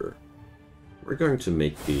cheaper. We're going to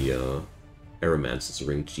make the Aromance's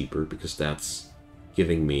ring cheaper because that's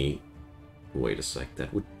giving me... Wait a sec,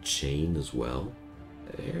 that would chain as well?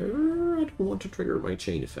 I don't want to trigger my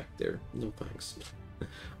chain effect there. No thanks.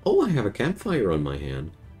 Oh, I have a campfire on my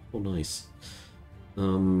hand. Oh, nice.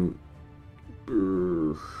 Well,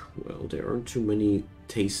 there aren't too many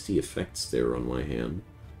tasty effects there on my hand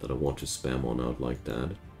that I want to spam on out like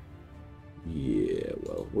that. Yeah,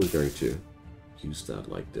 well, we're going to use that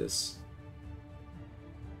like this.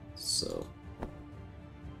 So...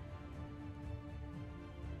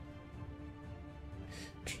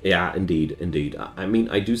 Yeah, indeed, indeed. I mean,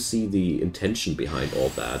 I do see the intention behind all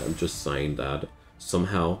that. I'm just saying that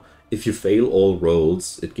somehow, if you fail all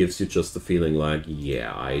rolls, it gives you just the feeling like,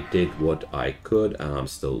 yeah, I did what I could and I'm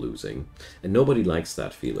still losing. And nobody likes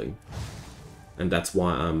that feeling. And that's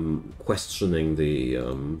why I'm questioning the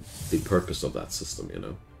purpose of that system, you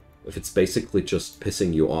know? If it's basically just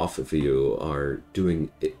pissing you off if you are doing,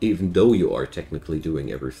 even though you are technically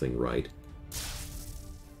doing everything right.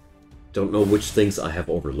 Don't know which things I have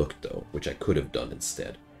overlooked, though, which I could have done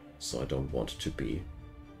instead. So I don't want to be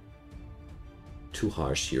too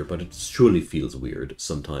harsh here, but it surely feels weird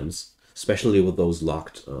sometimes. Especially with those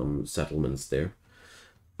locked settlements there.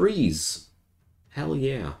 Freeze! Hell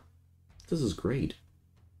yeah. This is great.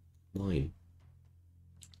 Mine.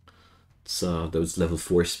 It's, those level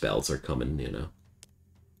 4 spells are coming, you know.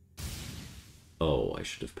 Oh, I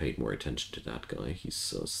should have paid more attention to that guy. He's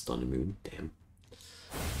stun immune. Damn.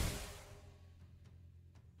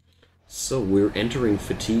 So we're entering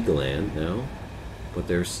Fatigue Land now,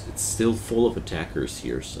 but it's still full of attackers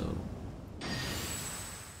here, so...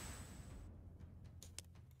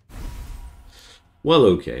 Well,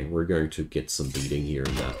 okay, we're going to get some beating here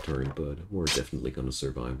in that turn, but we're definitely going to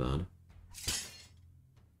survive that.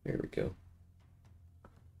 There we go.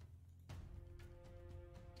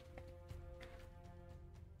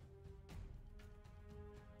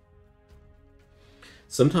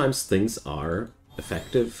 Sometimes things are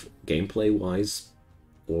effective gameplay-wise,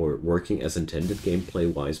 or working as intended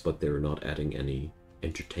gameplay-wise, but they're not adding any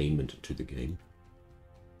entertainment to the game.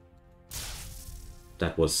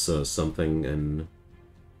 That was something in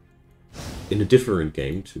a different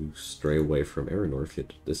game, to stray away from Erannorth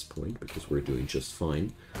at this point, because we're doing just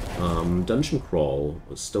fine. Dungeon Crawl,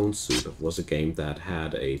 Stone Soup, was a game that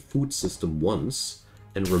had a food system once,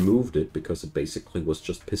 and removed it because it basically was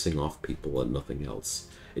just pissing off people and nothing else.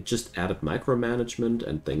 It just added micromanagement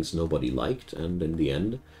and things nobody liked, and in the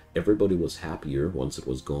end, everybody was happier once it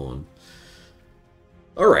was gone.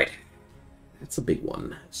 Alright, that's a big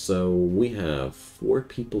one. So we have 4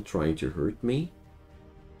 people trying to hurt me,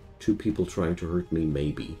 2 people trying to hurt me,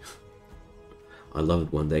 maybe. I love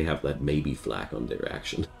it when they have that maybe flag on their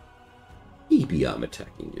action. Maybe I'm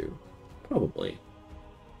attacking you. Probably.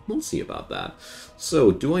 We'll see about that.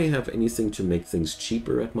 So, do I have anything to make things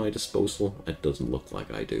cheaper at my disposal? It doesn't look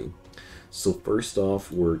like I do. So first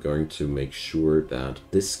off, we're going to make sure that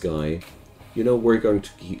this guy... You know, we're going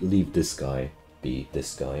to leave this guy be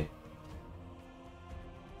this guy.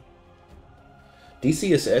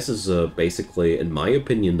 DCSS is basically, in my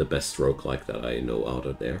opinion, the best roguelike that I know out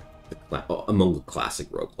of there. Among the classic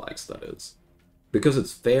roguelikes, that is. Because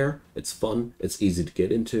it's fair, it's fun, it's easy to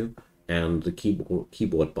get into, and the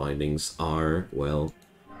keyboard bindings are, well,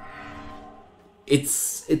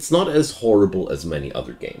 it's not as horrible as many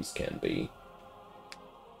other games can be.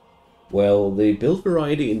 Well, the build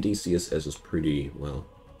variety in DCSS is pretty, well,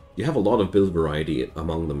 you have a lot of build variety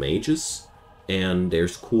among the mages, and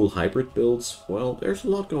there's cool hybrid builds. Well, there's a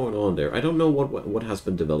lot going on there. I don't know what has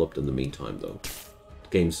been developed in the meantime, though. The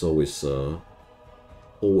game's always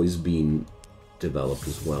been developed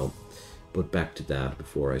as well. But back to that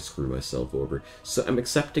before I screw myself over. So I'm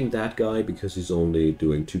accepting that guy because he's only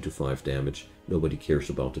doing 2 to 5 damage. Nobody cares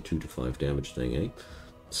about the 2 to 5 damage thing, eh?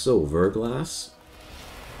 So, Verglass.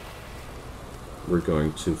 We're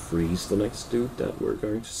going to freeze the next dude that we're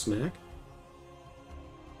going to smack.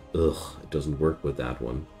 Ugh, it doesn't work with that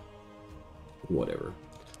one. Whatever.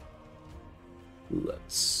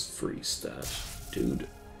 Let's freeze that dude.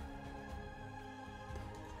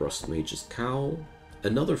 Frost Mage's Cowl.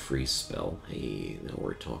 Another freeze spell. Hey, now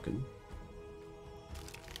we're talking.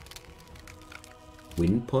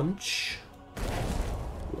 Wind Punch.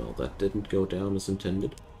 Well, that didn't go down as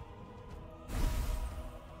intended.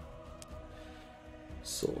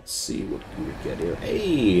 So let's see what we get here.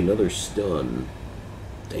 Hey, another stun.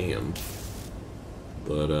 Damn.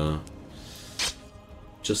 But,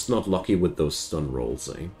 just not lucky with those stun rolls,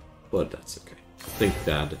 eh? But that's okay. I think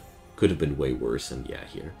that could have been way worse, and yeah,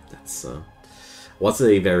 here. That's, was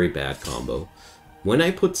a very bad combo. When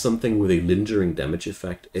I put something with a lingering damage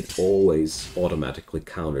effect, it always automatically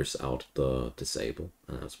counters out the disable.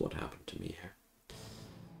 And that's what happened to me here.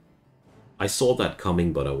 I saw that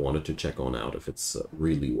coming, but I wanted to check on out if it's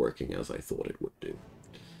really working as I thought it would do.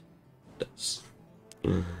 It does.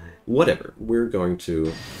 Whatever. We're going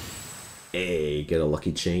to get a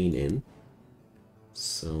lucky chain in.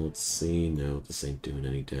 So let's see. No, this ain't doing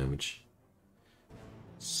any damage.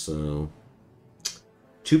 So...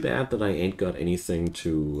 too bad that I ain't got anything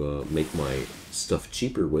to make my stuff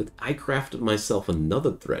cheaper with. I crafted myself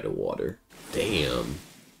another thread of water. Damn.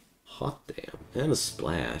 Hot damn. And a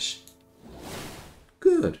splash.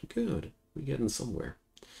 Good, good. We're getting somewhere.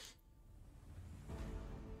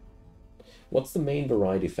 What's the main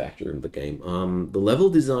variety factor in the game? The level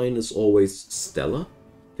design is always stellar.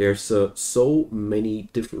 There's so many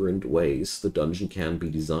different ways the dungeon can be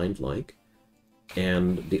designed like.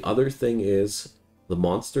 And the other thing is... the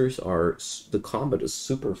monsters are... the combat is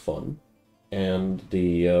super fun, and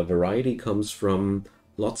the variety comes from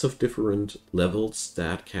lots of different levels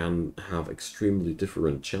that can have extremely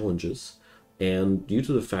different challenges, and due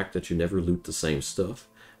to the fact that you never loot the same stuff,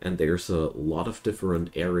 and there's a lot of different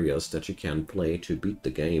areas that you can play to beat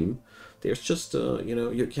the game, there's just, you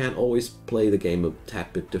know, you can't always play the game a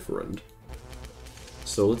tad bit different.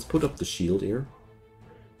 So let's put up the shield here.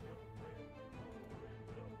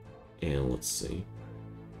 And let's see.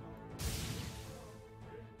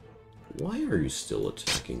 Why are you still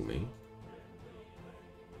attacking me?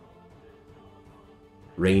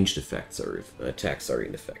 Ranged attacks are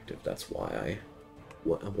ineffective. That's why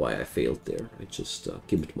I failed there. I just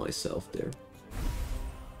gimped myself there.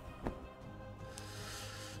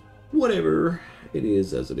 Whatever. It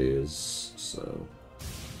is as it is. So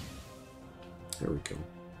there we go.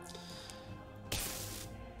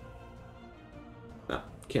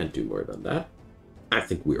 Can't do more than that. I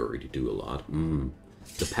think we already do a lot.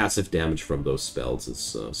 The passive damage from those spells is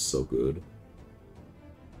so good.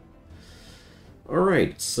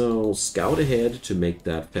 Alright, so scout ahead to make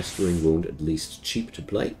that Festering Wound at least cheap to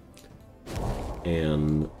play.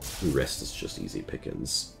 And the rest is just easy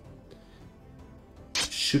pickings.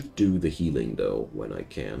 Should do the healing, though, when I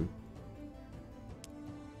can.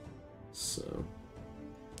 So...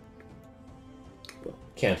 well,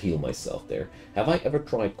 can't heal myself there. Have I ever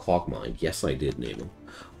tried Cogmind? Yes, I did, Nemo.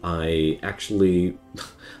 I actually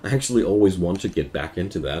always want to get back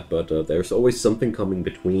into that, but there's always something coming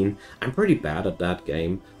between. I'm pretty bad at that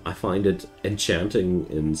game. I find it enchanting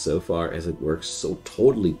insofar as it works so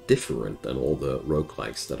totally different than all the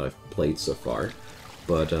roguelikes that I've played so far.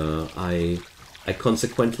 But I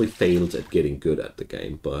consequently failed at getting good at the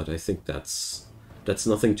game, but I think that's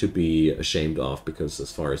nothing to be ashamed of, because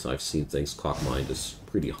as far as I've seen things, Cogmind is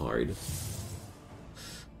pretty hard.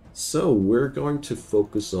 So, we're going to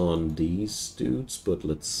focus on these dudes, but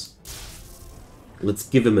let's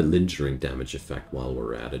give him a lingering damage effect while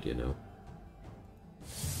we're at it, you know.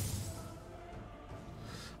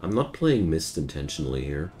 I'm not playing Mist intentionally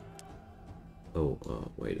here. Oh,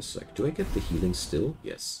 wait a sec. Do I get the healing still?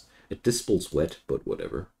 Yes. It dispels wet, but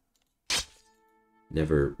whatever.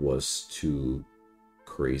 Never was too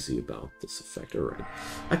crazy about this effect. Alright.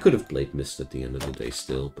 I could have played Mist at the end of the day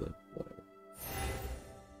still, but whatever.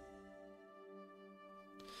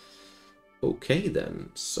 Okay then,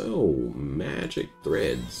 so magic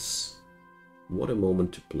threads. what a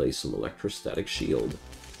moment to play some electrostatic shield.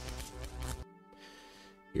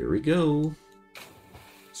 Here we go.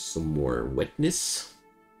 Some more wetness.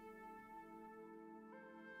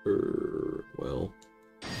 Well,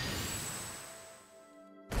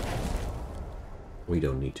 we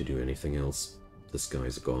don't need to do anything else. This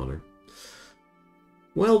guy's a goner.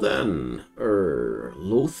 Well then,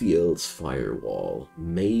 Lothiel's Firewall,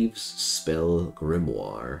 Maeve's Spell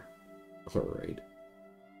Grimoire. Alright.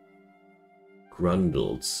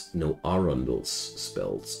 Arundel's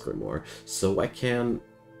Spells Grimoire. So I can...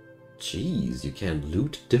 Jeez, you can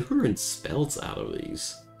loot different spells out of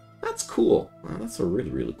these. That's cool. Wow, that's a really,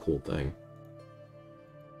 really cool thing.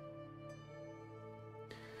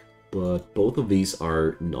 But both of these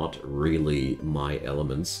are not really my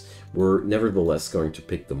elements. We're nevertheless going to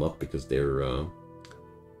pick them up because they're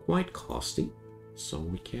quite costly. So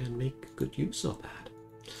we can make good use of that.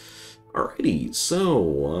 Alrighty,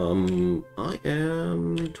 so I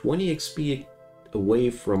am 20 XP away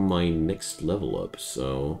from my next level up,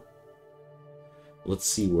 so let's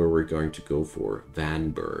see where we're going to go for.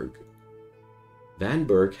 Vanberg.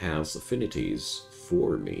 Vanberg has affinities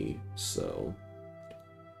for me, so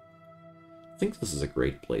I think this is a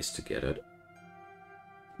great place to get it.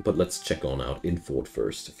 But let's check on out Infort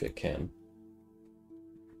first, if I can.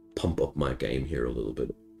 Pump up my game here a little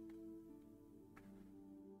bit.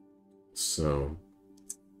 So,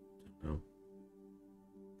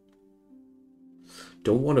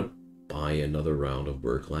 don't want to buy another round of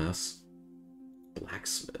Burglass.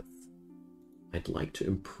 Blacksmith. I'd like to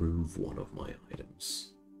improve one of my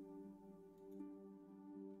items.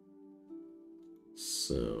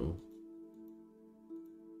 So...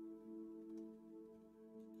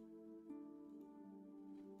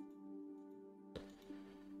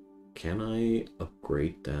 can I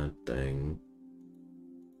upgrade that thing?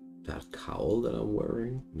 That cowl that I'm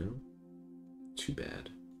wearing? No? Too bad.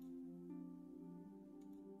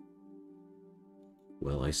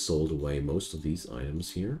 Well, I sold away most of these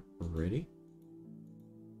items here already.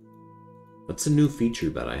 That's a new feature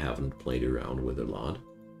that I haven't played around with a lot.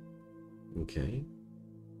 Okay.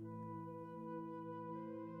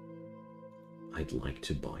 I'd like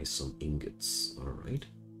to buy some ingots, alright.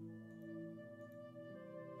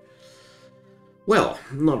 Well,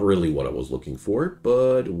 not really what I was looking for,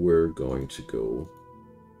 but we're going to go...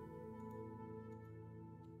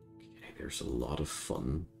 Okay, there's a lot of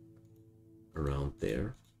fun around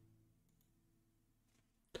there.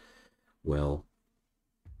 Well,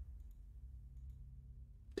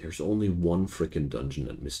 there's only one frickin' dungeon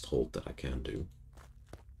at Misthold that I can do.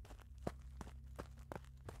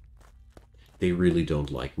 They really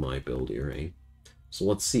don't like my build here, eh? So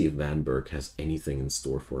let's see if Vanberg has anything in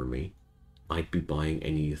store for me. I'd be buying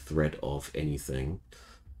any threat of anything.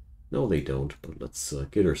 No, they don't, but let's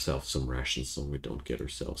get ourselves some rations so we don't get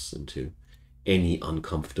ourselves into any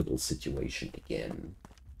uncomfortable situation again.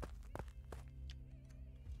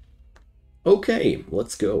 Okay,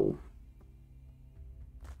 let's go.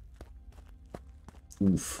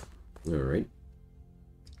 Oof. Alright.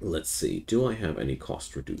 Let's see. Do I have any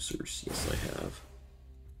cost reducers? Yes, I have.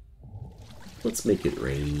 Let's make it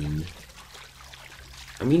rain.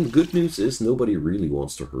 I mean, good news is nobody really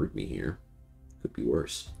wants to hurt me here. Could be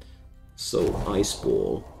worse. So, Ice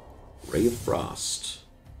Ball, Ray of Frost.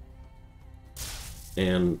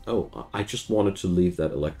 And, oh, I just wanted to leave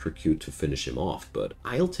that Electrocute to finish him off, but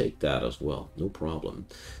I'll take that as well, no problem.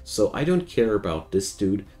 So, I don't care about this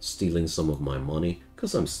dude stealing some of my money,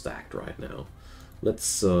 because I'm stacked right now. Let's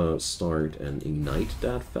start and ignite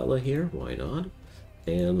that fella here, why not?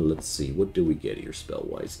 And let's see, what do we get here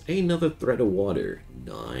spell-wise? Another Thread of Water.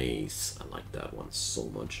 Nice. I like that one so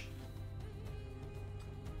much.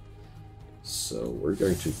 So we're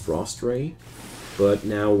going to Frost Ray, but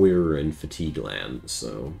now we're in Fatigue Land,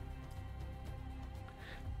 so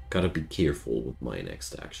gotta be careful with my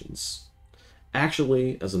next actions.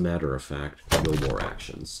 Actually, as a matter of fact, no more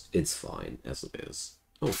actions. It's fine as it is.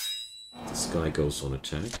 Oh, this guy goes on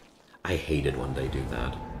attack. I hate it when they do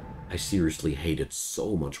that. I seriously hate it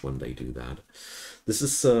so much when they do that. This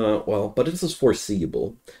is, well, but this is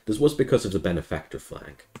foreseeable. This was because of the Benefactor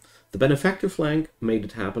flank. The Benefactor flank made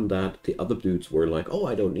it happen that the other dudes were like, oh,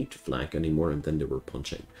 I don't need to flank anymore, and then they were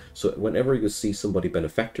punching. So whenever you see somebody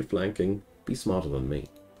Benefactor flanking, be smarter than me.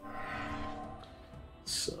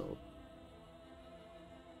 So...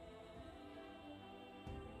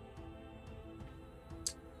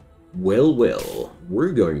 well, well,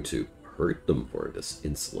 we're going to hurt them for this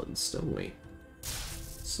insolence, don't we?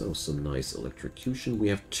 So, some nice electrocution. We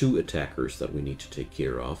have 2 attackers that we need to take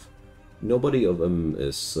care of. Nobody of them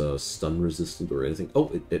is stun resistant or anything.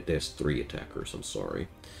 Oh, there's 3 attackers, I'm sorry.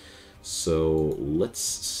 So let's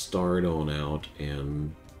start on out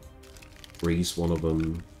and freeze one of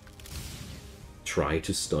them. Try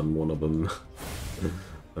to stun one of them.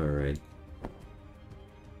 Alright.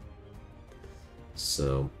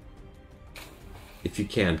 So, if you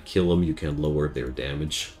can't kill them, you can lower their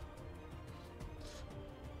damage.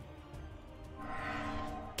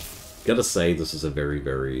 Gotta say, this is a very,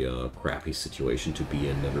 very crappy situation to be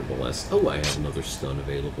in, nevertheless. Oh, I have another stun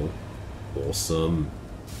available. Awesome.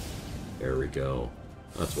 There we go.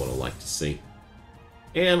 That's what I like to see.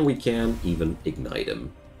 And we can even ignite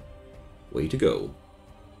him. Way to go.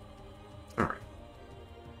 Alright.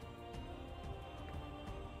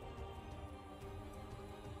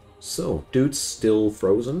 So, dude's still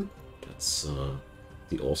frozen. That's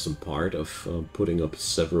the awesome part of putting up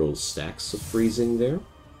several stacks of freezing there.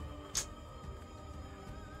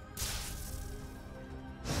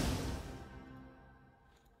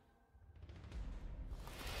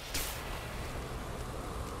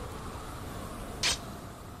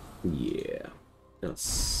 Yeah,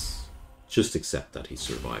 that's... just accept that he's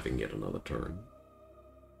surviving yet another turn.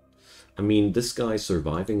 I mean, this guy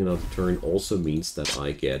surviving another turn also means that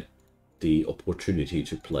I get the opportunity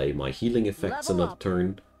to play my healing effects another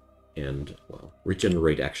turn, and, well,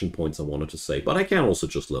 regenerate action points, I wanted to say, but I can also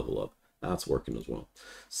just level up. That's working as well.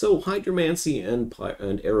 So, Hydromancy and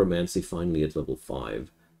Aeromancy finally at level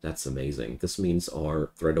 5. That's amazing. This means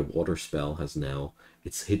our Thread of Water spell has now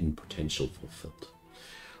its hidden potential fulfilled.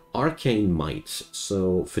 Arcane Might,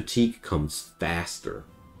 so fatigue comes faster.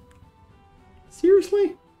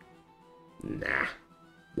 Seriously? Nah.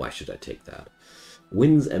 Why should I take that?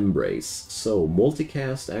 Wind's Embrace, so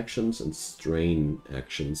multicast actions and strain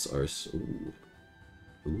actions are...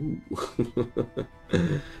 Ooh.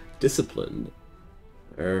 Disciplined.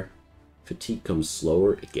 Fatigue comes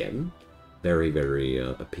slower again. Very, very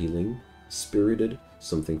appealing. Spirited,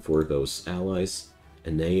 something for those allies.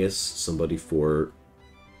 Aeneas, somebody for...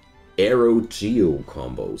 Aero-Geo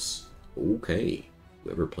combos. Okay,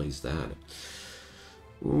 whoever plays that.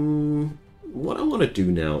 What I want to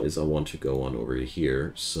do now is I want to go on over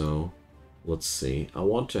here. So, let's see. I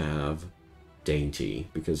want to have Dainty,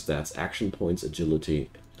 because that's action points, agility.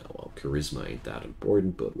 Oh, well, charisma ain't that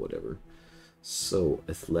important, but whatever. So,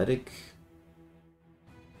 athletic.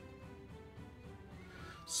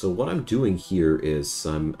 So what I'm doing here is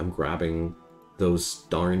I'm grabbing those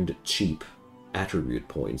darned cheap attribute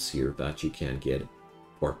points here that you can get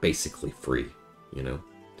for basically free, you know.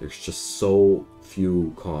 There's just so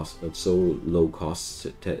few costs, so low cost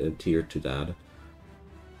tier to that.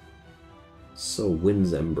 So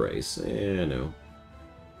Wind's Embrace, no.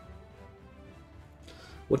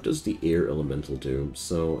 What does the air elemental do?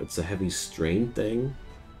 So it's a heavy strain thing,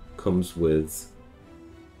 comes with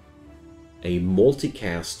a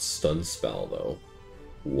multicast stun spell though.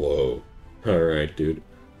 Whoa. Alright, dude.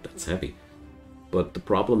 That's heavy. But the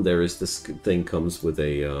problem there is this thing comes with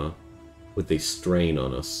a strain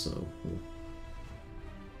on us, so...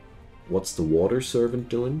 What's the Water Servant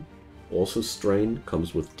doing? Also strain,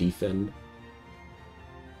 comes with defend.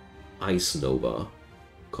 Ice Nova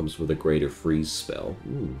comes with a greater freeze spell.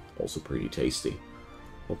 Also pretty tasty.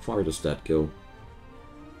 How far does that go?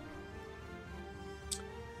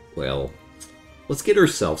 Well, let's get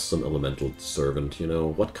ourselves some Elemental Servant, you know.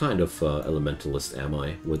 What kind of Elementalist am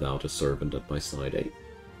I without a Servant at my side, eh?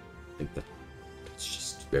 I think that's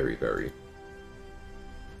just very, very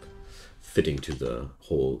fitting to the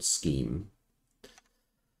whole scheme.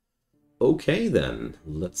 Okay then,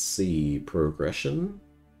 let's see. Progression.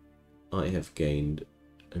 I have gained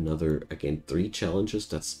another, I gained 3 challenges.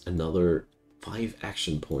 That's another 5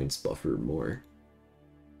 action points buffer more.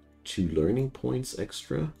 2 learning points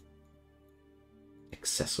extra.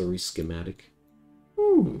 Accessory schematic.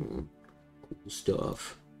 Cool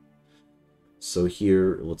stuff. So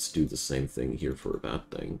here, let's do the same thing here for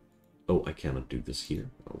that thing. Oh, I cannot do this here.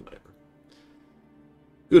 Oh, whatever.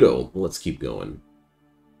 Good-o. Let's keep going.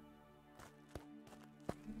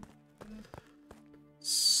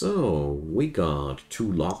 So, we got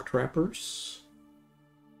 2 Lock Trappers.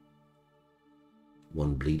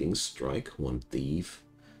 1 Bleeding Strike, 1 Thief.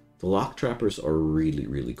 The Lock Trappers are really,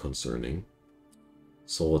 really concerning.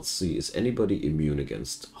 So let's see, is anybody immune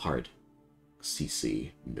against hard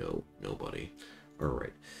CC? No, nobody.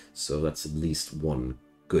 Alright, so that's at least one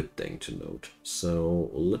good thing to note. So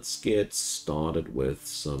let's get started with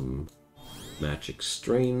some magic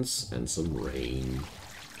strains and some rain.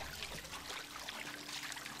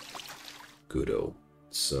 Good-o.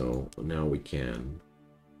 So now we can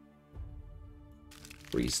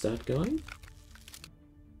freeze that guy.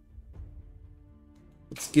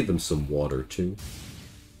 Let's give him some water too.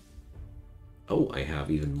 Oh, I have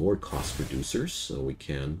even more cost reducers, so we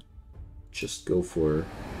can just go for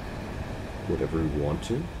whatever we want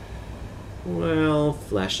to. Well,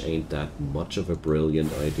 Flash ain't that much of a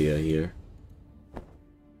brilliant idea here.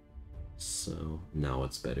 So, now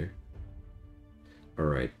it's better.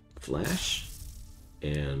 Alright, Flash.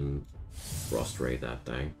 And Frost Ray that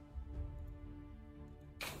thing.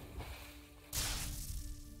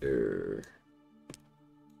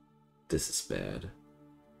 This is bad.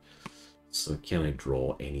 So can I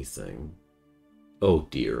draw anything? Oh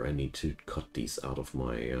dear, I need to cut these out of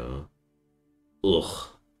my, Ugh,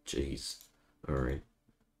 jeez. Alright.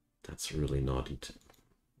 That's really naughty to...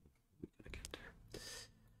 We gotta get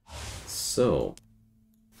there. So...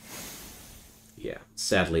 Yeah,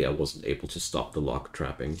 sadly I wasn't able to stop the lock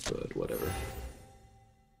trapping, but whatever.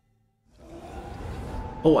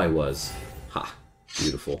 Oh, I was. Ha!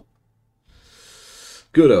 Beautiful.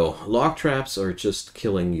 Goodo. Lock traps are just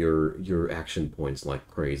killing your action points like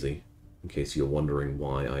crazy. In case you're wondering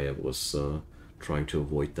why I was trying to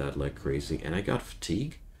avoid that like crazy. And I got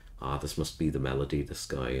fatigue. Ah, this must be the melody this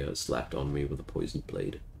guy slapped on me with a poison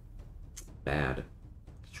blade. Bad.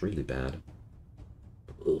 It's really bad.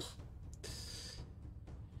 Ugh.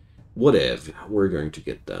 Whatever. We're going to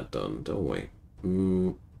get that done, don't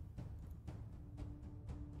we?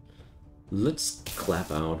 Let's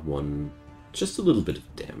clap out one... Just a little bit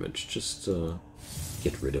of damage. Just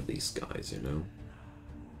get rid of these guys, you know?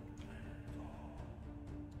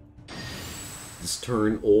 This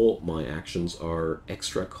turn, all my actions are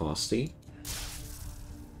extra costly.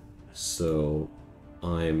 So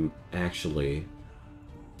I'm actually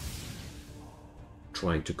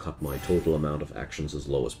trying to cut my total amount of actions as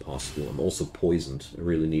low as possible. I'm also poisoned. I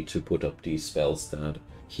really need to put up these spells that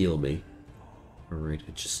heal me. Alright,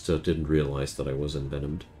 I just didn't realize that I was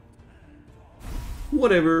envenomed.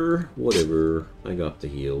 Whatever, whatever. I got the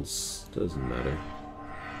heals. Doesn't matter.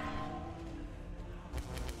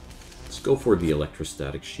 Let's go for the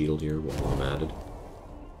electrostatic shield here while I'm at it.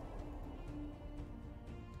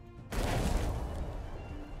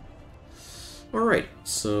 Alright,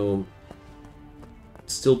 so...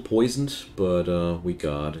 Still poisoned, but we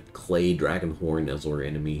got Clay Dragonhorn as our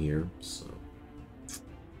enemy here, so...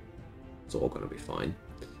 It's all gonna be fine.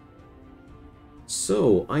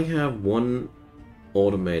 So, I have one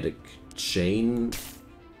automatic chain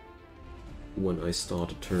when I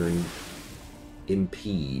start a turn.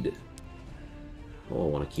 Impede. Oh, I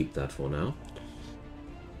want to keep that for now.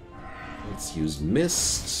 Let's use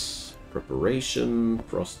Mist, Preparation,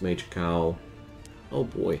 Frost Mage Cowl. Oh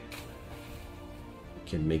boy.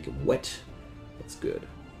 Can make it wet. That's good.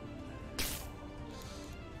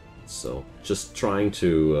 So, just trying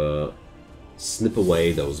to snip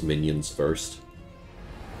away those minions first.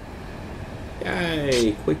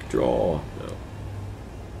 Yay! Quick draw! No.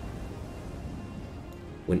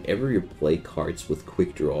 Whenever you play cards with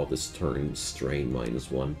quick draw this turn, strain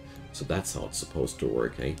 -1. So that's how it's supposed to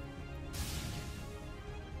work, eh?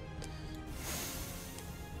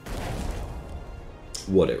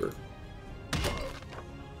 Whatever.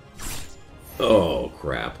 Oh,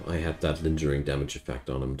 crap. I had that lingering damage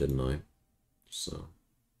effect on him, didn't I? So...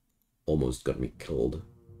 Almost got me killed.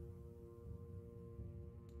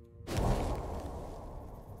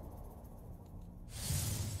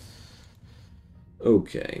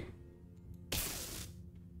 Okay.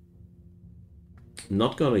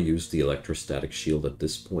 Not gonna use the electrostatic shield at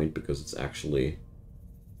this point because it's actually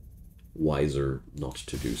wiser not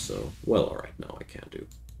to do so. Well, alright, now I can do.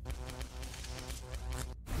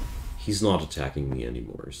 He's not attacking me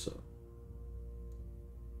anymore, so...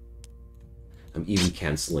 I'm even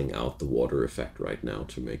cancelling out the water effect right now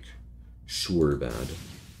to make sure bad.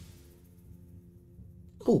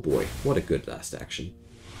 Oh boy, what a good last action.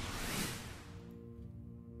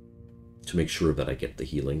 To make sure that I get the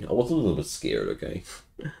healing. I was a little bit scared, okay?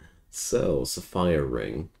 So, Sapphire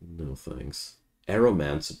Ring. No thanks.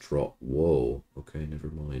 Aromancer Drop. Whoa. Okay, never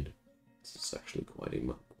mind. This is actually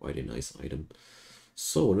quite a nice item.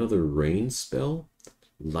 So, another rain spell.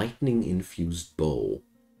 Lightning Infused Bow.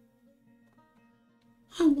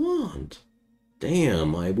 I want.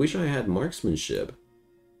 Damn, I wish I had marksmanship.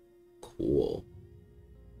 Cool.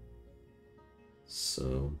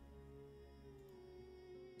 So...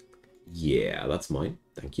 Yeah, that's mine.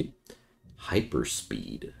 Thank you.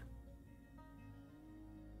 Hyperspeed.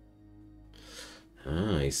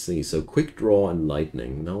 Ah, I see. So quick draw and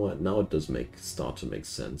lightning. Now it does start to make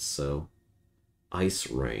sense. So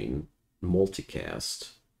Ice Rain,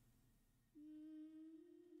 multicast.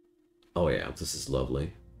 Oh yeah, this is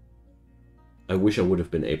lovely. I wish I would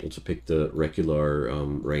have been able to pick the regular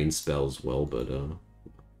rain spell as well, but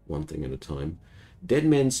one thing at a time. Dead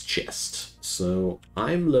Man's Chest. So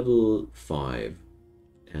I'm level 5,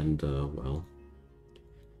 and well,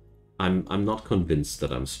 I'm not convinced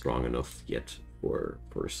that I'm strong enough yet for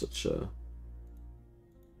such a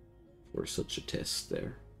test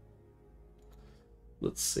there.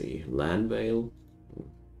 Let's see, Landvale.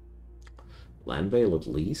 Landvale at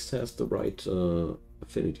least has the right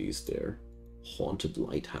affinities there. Haunted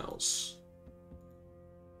Lighthouse.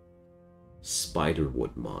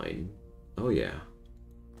 Spiderwood Mine. Oh yeah.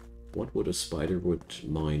 What would a Spiderwood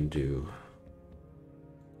Mine do?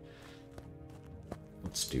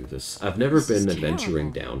 Let's do this. I've never been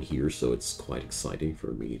adventuring down here, so it's quite exciting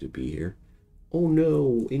for me to be here. Oh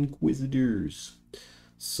no, Inquisitors!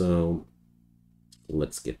 So,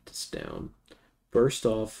 let's get this down. First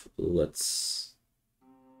off, let's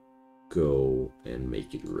go and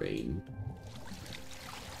make it rain.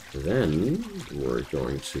 Then, we're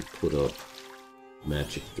going to put up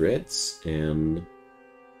magic threads and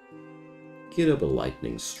get up a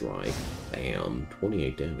lightning strike. Bam!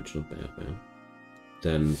 28 damage, not bad, man.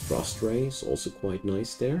 Then Frost Ray is also quite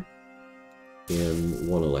nice there. And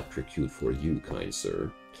 1 electrocute for you, kind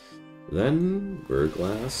sir. Then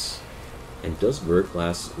Verglass. And does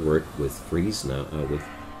Verglass work with freeze now?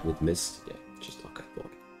 With mist? Yeah, just like I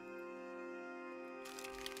thought.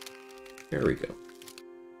 There we go.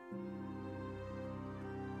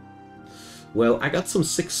 Well, I got some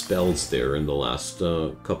sick spells there in the last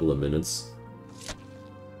couple of minutes.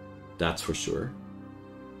 That's for sure.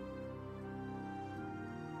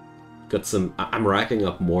 Got some. I'm racking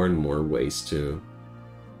up more and more ways to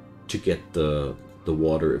get the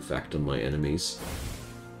water effect on my enemies.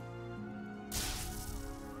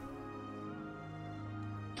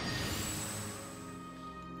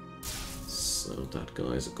 So that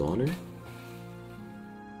guy's a goner.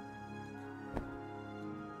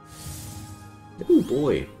 Oh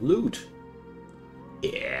boy, loot!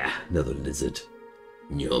 Yeah, another lizard.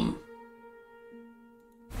 Yum.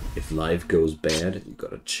 If life goes bad, you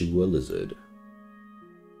gotta chew a lizard.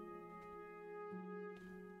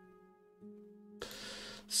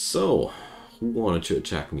 So, who wanted to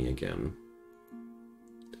attack me again?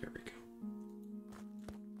 There we go.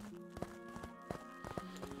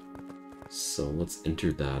 So let's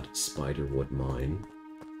enter that Spiderwood Mine.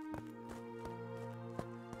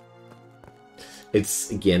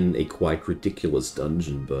 It's again a quite ridiculous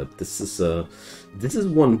dungeon, but this is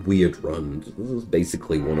one weird run. This is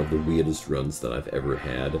basically one of the weirdest runs that I've ever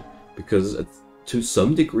had, because to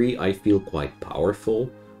some degree I feel quite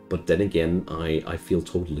powerful, but then again I feel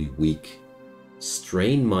totally weak.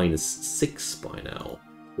 Strain -6 by now.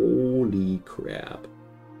 Holy crap.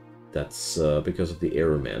 That's because of the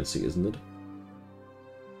Aeromancy, isn't it?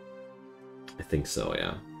 I think so,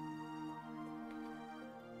 yeah.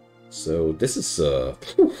 So this is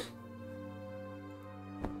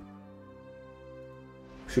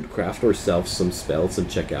should craft ourselves some spells and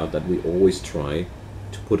check out that we always try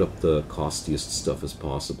to put up the costiest stuff as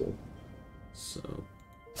possible. So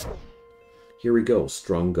here we go,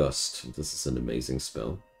 Strong Gust. This is an amazing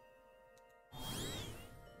spell.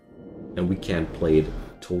 And we can play it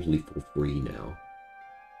totally for free now.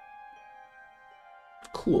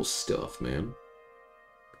 Cool stuff, man.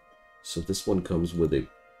 So this one comes with a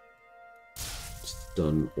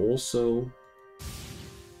stun also.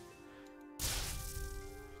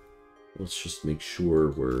 Let's just make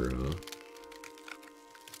sure we're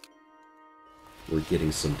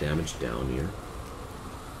getting some damage down here.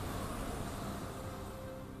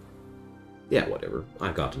 Yeah, whatever.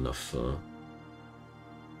 I got enough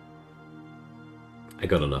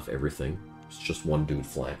everything. It's just one dude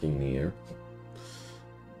flanking me here.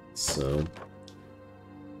 So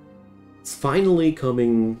it's finally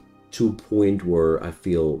coming to a point where I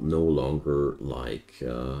feel no longer like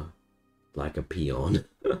a peon.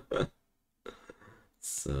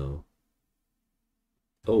 So,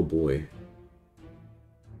 oh boy,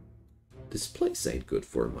 this place ain't good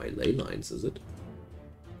for my ley lines, is it?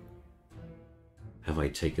 Have I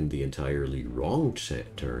taken the entirely wrong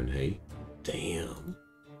turn? Hey, damn.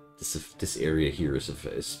 This area here is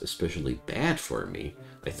especially bad for me.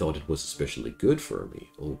 I thought it was especially good for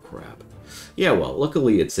me. Oh crap. Yeah, well,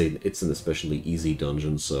 luckily it's an especially easy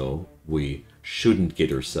dungeon, so we shouldn't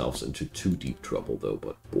get ourselves into too deep trouble though.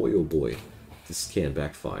 But boy, oh boy, this can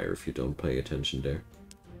backfire if you don't pay attention there.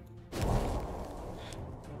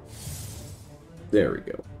 There we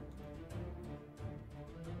go.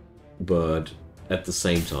 But at the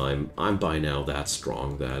same time, I'm by now that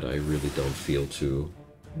strong that I really don't feel too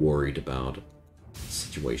worried about the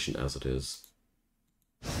situation as it is.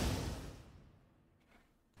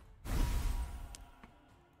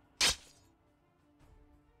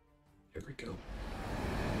 we go.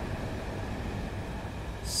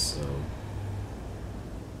 So...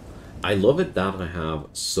 I love it that I have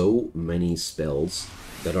so many spells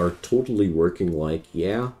that are totally working like,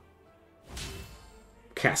 yeah,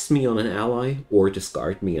 cast me on an ally or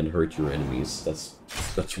discard me and hurt your enemies.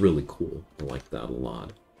 That's really cool. I like that a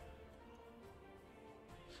lot.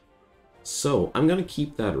 So, I'm gonna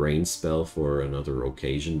keep that rain spell for another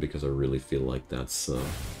occasion because I really feel like that's,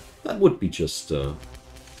 that would be just,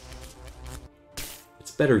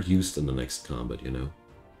 it's better used in the next combat, you know?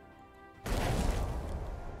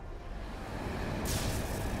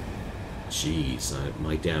 Jeez,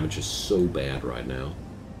 my damage is so bad right now.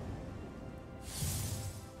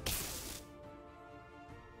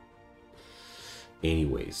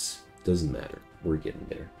 Anyways, doesn't matter. We're getting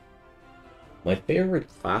there. My favorite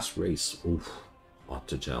class race. Oof, hard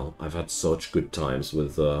to tell. I've had such good times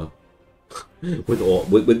with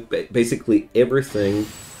with basically everything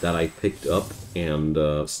that I picked up and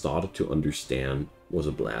started to understand was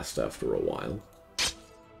a blast after a while.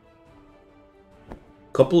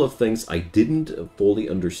 Couple of things I didn't fully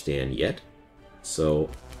understand yet, so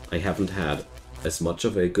I haven't had as much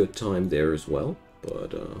of a good time there as well,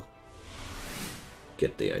 but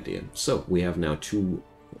get the idea. So we have now two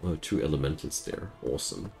elementals there.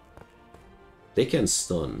 Awesome. They can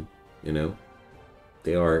stun, you know?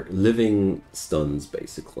 They are living stuns,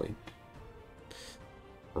 basically.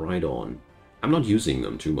 Right on. I'm not using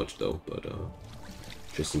them too much, though, but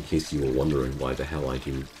just in case you were wondering why the hell I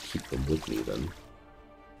do keep them with me, then.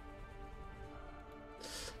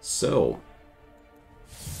 So,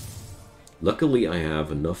 luckily I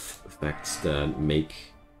have enough effects that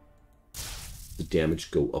make the damage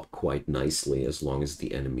go up quite nicely as long as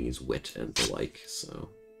the enemy is wet and the like, so...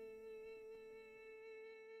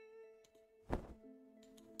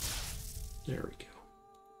 There we go.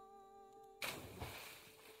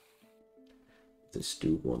 This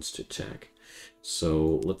dude wants to attack.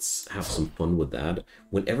 So let's have some fun with that.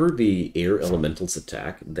 Whenever the air elementals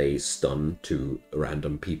attack, they stun to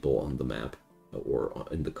random people on the map or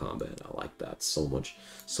in the combat. I like that so much.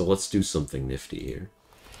 So let's do something nifty here.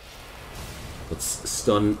 Let's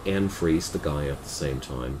stun and freeze the guy at the same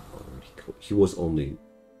time. He was only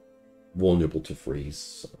vulnerable to freeze.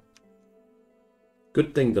 So.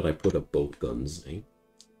 Good thing that I put up both guns, eh?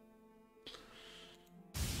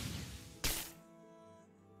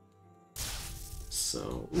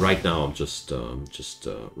 So right now I'm just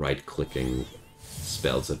right-clicking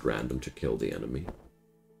spells at random to kill the enemy.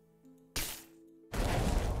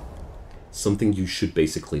 Something you should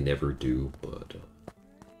basically never do, but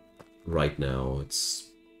right now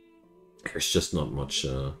there's just not much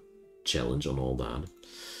challenge on all that.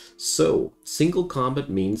 So single combat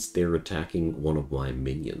means they're attacking one of my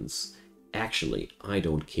minions. Actually, I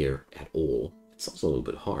don't care at all. It sounds a little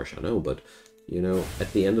bit harsh, I know, but you know,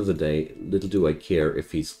 at the end of the day, little do I care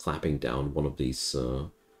if he's clapping down one of these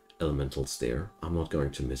elementals there. I'm not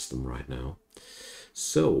going to miss them right now.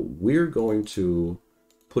 So, we're going to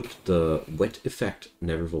put the wet effect,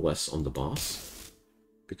 nevertheless, on the boss.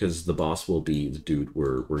 Because the boss will be the dude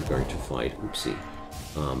we're going to fight, oopsie,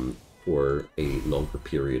 for a longer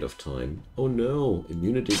period of time. Oh no,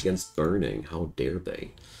 immunity against burning, how dare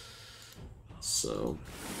they. So...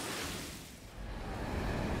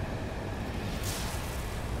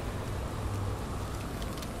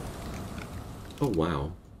 Oh,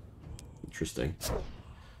 wow. Interesting.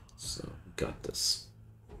 So, we got this.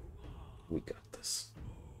 We got this.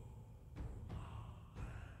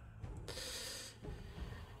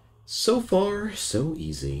 So far, so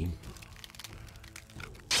easy.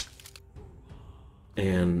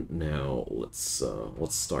 And now, let's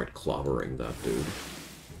start clobbering that dude.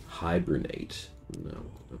 Hibernate. No,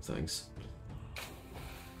 no thanks.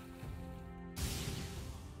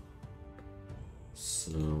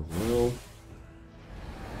 So, well...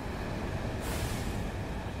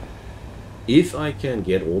 if I can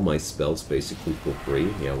get all my spells basically for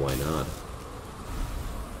free, yeah, why not?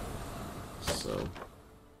 So,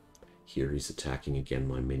 here he's attacking again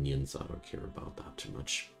my minions. I don't care about that too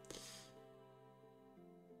much.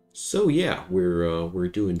 So yeah, we're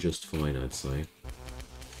doing just fine, I'd say.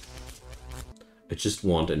 I just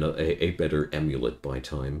want a better amulet by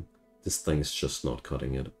time. This thing's just not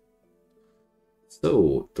cutting it.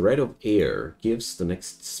 So, Thread of Air gives the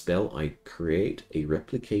next spell I create a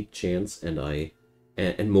replicate chance, and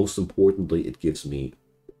most importantly, it gives me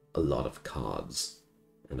a lot of cards.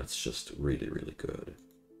 And that's just really, really good.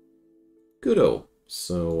 Good-o.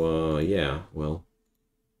 So, yeah, well,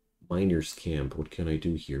 Miner's Camp, what can I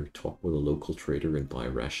do here? Talk with a local trader and buy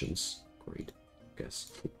rations. Great, I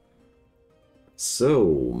guess.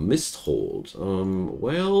 So, Misthold.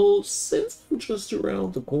 Well, since I'm just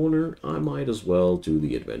around the corner, I might as well do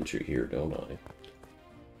the adventure here, don't I?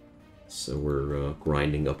 So we're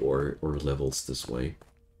grinding up our levels this way.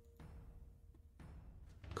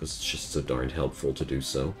 Because it's just so darn helpful to do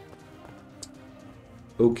so.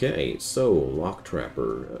 Okay, so, lock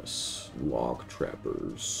trappers. Lock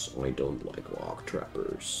trappers. I don't like lock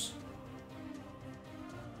trappers.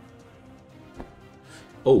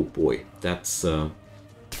 Oh boy, that's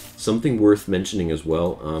something worth mentioning as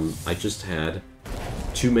well. I just had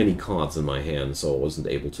too many cards in my hand, so I wasn't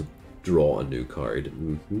able to draw a new card.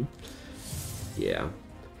 Yeah.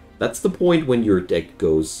 That's the point when your deck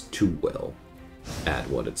goes too well at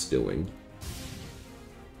what it's doing.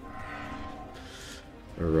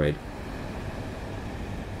 Alright.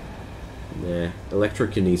 Nah,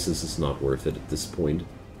 electrokinesis is not worth it at this point.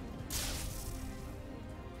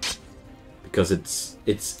 Because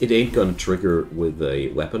it ain't gonna trigger with a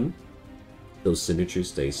weapon. Those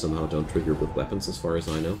signatures, they somehow don't trigger with weapons as far as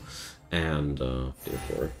I know. And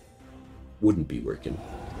therefore, wouldn't be working.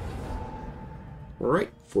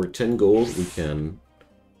 Alright, for 10 gold we can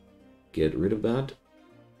get rid of that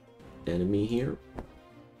enemy here.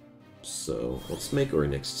 So, let's make our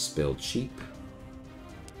next spell cheap.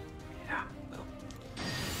 Yeah, well.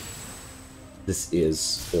 This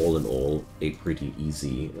is, all in all, a pretty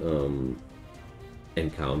easy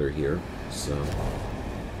encounter here, so...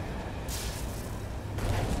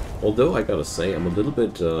 Although, I gotta say, I'm a little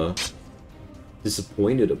bit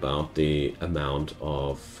disappointed about the amount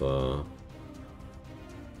of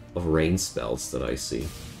rain spells that I see.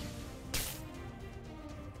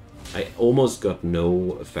 I almost got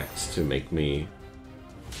no effects to make me...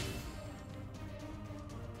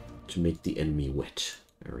 to make the enemy wet.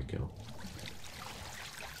 There we go.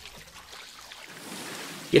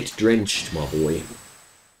 Get drenched, my boy.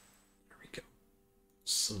 There we go.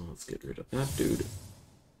 So, let's get rid of that dude.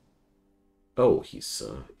 Oh, he's,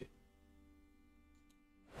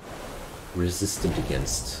 resistant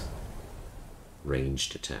against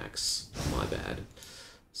ranged attacks. My bad.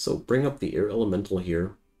 So, bring up the air elemental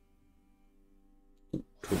here.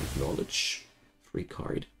 To acknowledge. Free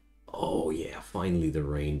card. Oh, yeah, finally the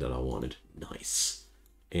rain that I wanted. Nice.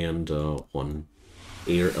 And, one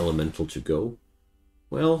air elemental to go.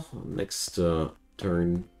 Well, next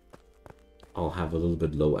turn I'll have a little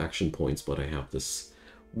bit low action points, but I have this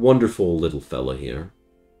wonderful little fella here.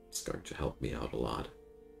 It's going to help me out a lot.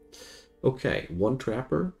 Okay, one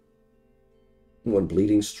trapper, one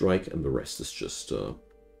bleeding strike, and the rest is just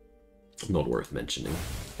not worth mentioning.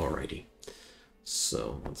 Alrighty.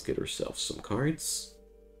 So, let's get ourselves some cards.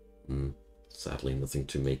 Sadly, nothing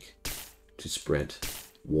to spread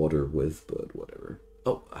water with, but whatever.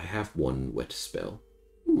 Oh, I have one wet spell.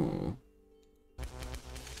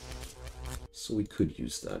 So we could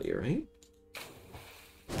use that here, right?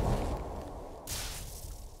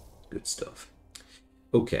 Good stuff.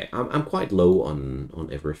 Okay, I'm quite low on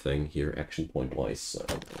everything here, action point wise, so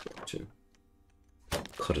I'm going to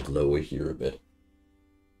cut it lower here a bit.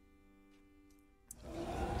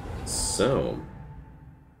 So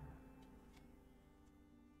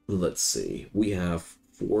let's see. We have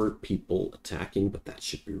 4 people attacking, but that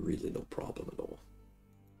should be really no problem at all.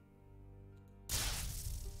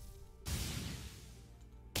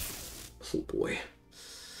 Oh boy.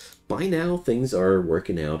 By now, things are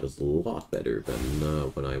working out a lot better than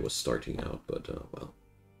when I was starting out, but, well.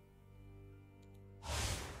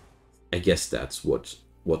 I guess that's what's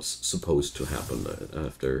supposed to happen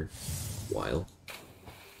after a while.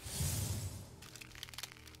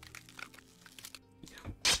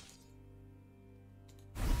 Yeah.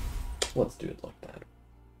 Let's do it like that.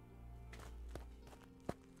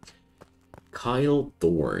 Kyle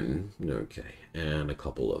Thorn. Okay, and a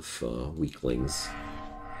couple of weaklings.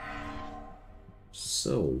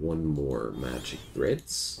 So, one more magic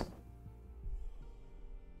threads.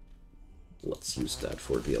 Let's use that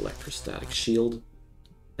for the electrostatic shield.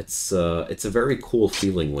 It's a very cool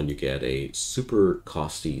feeling when you get a super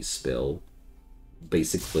costly spell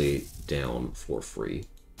basically down for free.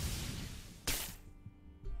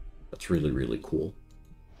 That's really, really cool.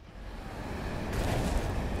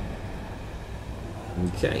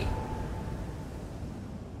 Okay.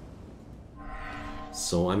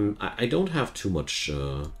 So I don't have too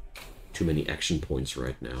many action points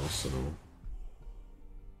right now, so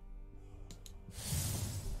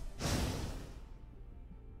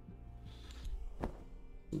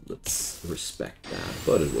let's respect that.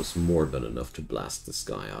 But it was more than enough to blast this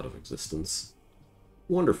guy out of existence.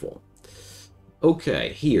 Wonderful.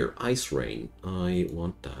 Okay, here, Ice Rain. I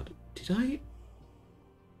want that. Didn't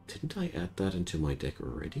I add that into my deck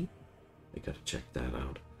already? I gotta check that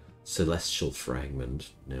out. Celestial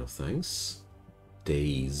Fragment. No thanks.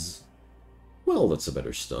 Daze. Well, that's a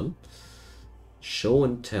better stun. Show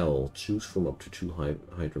and Tell. Choose from up to 2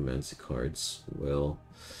 Hydromancy cards. Well,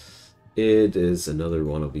 it is another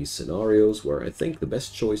one of these scenarios where I think the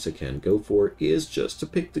best choice I can go for is just to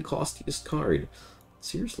pick the costiest card.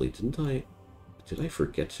 Seriously, did I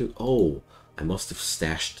forget to? Oh, I must have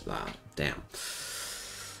stashed that. Damn.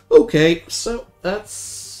 Okay, so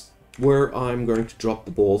that's where I'm going to drop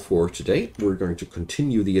the ball for today. We're going to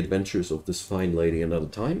continue the adventures of this fine lady another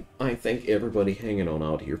time. I thank everybody hanging on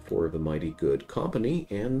out here for the mighty good company,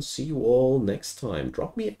 and see you all next time.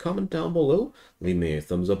 Drop me a comment down below, leave me a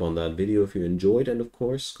thumbs up on that video if you enjoyed, and of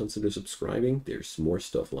course, consider subscribing. There's more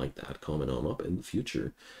stuff like that coming on up in the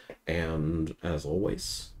future. And as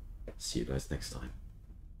always, see you guys next time.